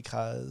difficult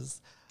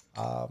because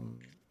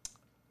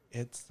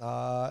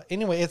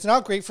anyway, it's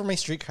not great for my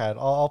street cred.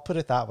 I'll put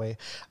it that way.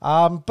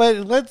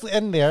 But let's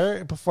end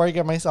there before I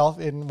get myself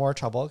in more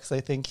trouble, because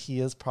I think he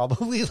is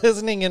probably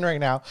listening in right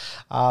now.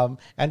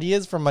 And he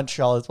is from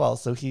Montreal as well,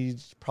 so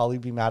he'd probably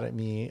be mad at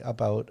me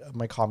about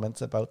my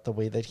comments about the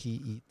way that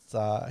he eats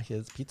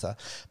his pizza.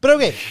 But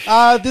okay,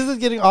 this is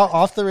getting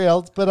off the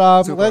rails. But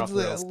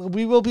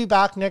we will be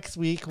back next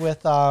week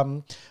with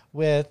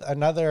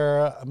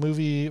another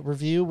movie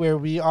review where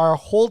we are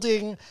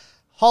holding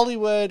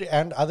Hollywood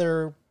and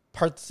other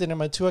parts of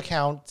cinema to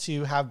account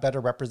to have better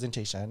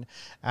representation.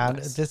 And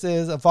This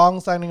is Vong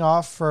signing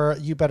off for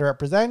You Better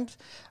Represent.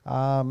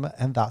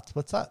 And that's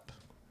what's up.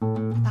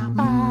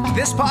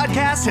 This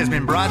podcast has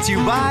been brought to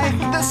you by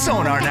the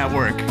Sonar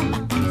Network.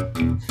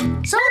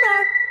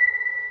 Sonar!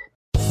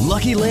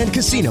 Lucky Land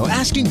Casino,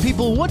 asking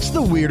people, what's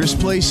the weirdest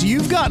place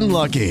you've gotten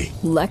lucky?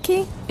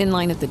 Lucky? In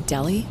line at the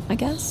deli, I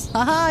guess?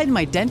 Aha, in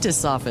my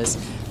dentist's office.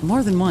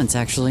 More than once,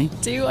 actually.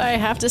 Do I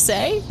have to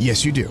say?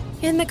 Yes, you do.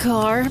 In the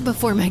car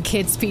before my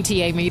kids'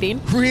 PTA meeting.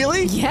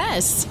 Really?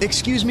 Yes.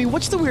 Excuse me,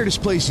 what's the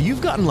weirdest place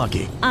you've gotten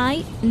lucky?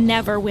 I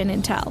never win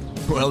and tell.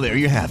 Well, there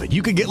you have it.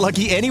 You can get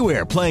lucky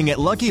anywhere, playing at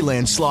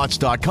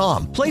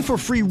LuckyLandSlots.com. Play for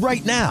free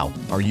right now.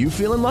 Are you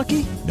feeling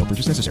lucky? No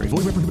purchase necessary.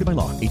 Void where prohibited by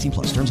law.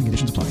 18+. Terms and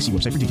conditions apply. See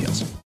website for details.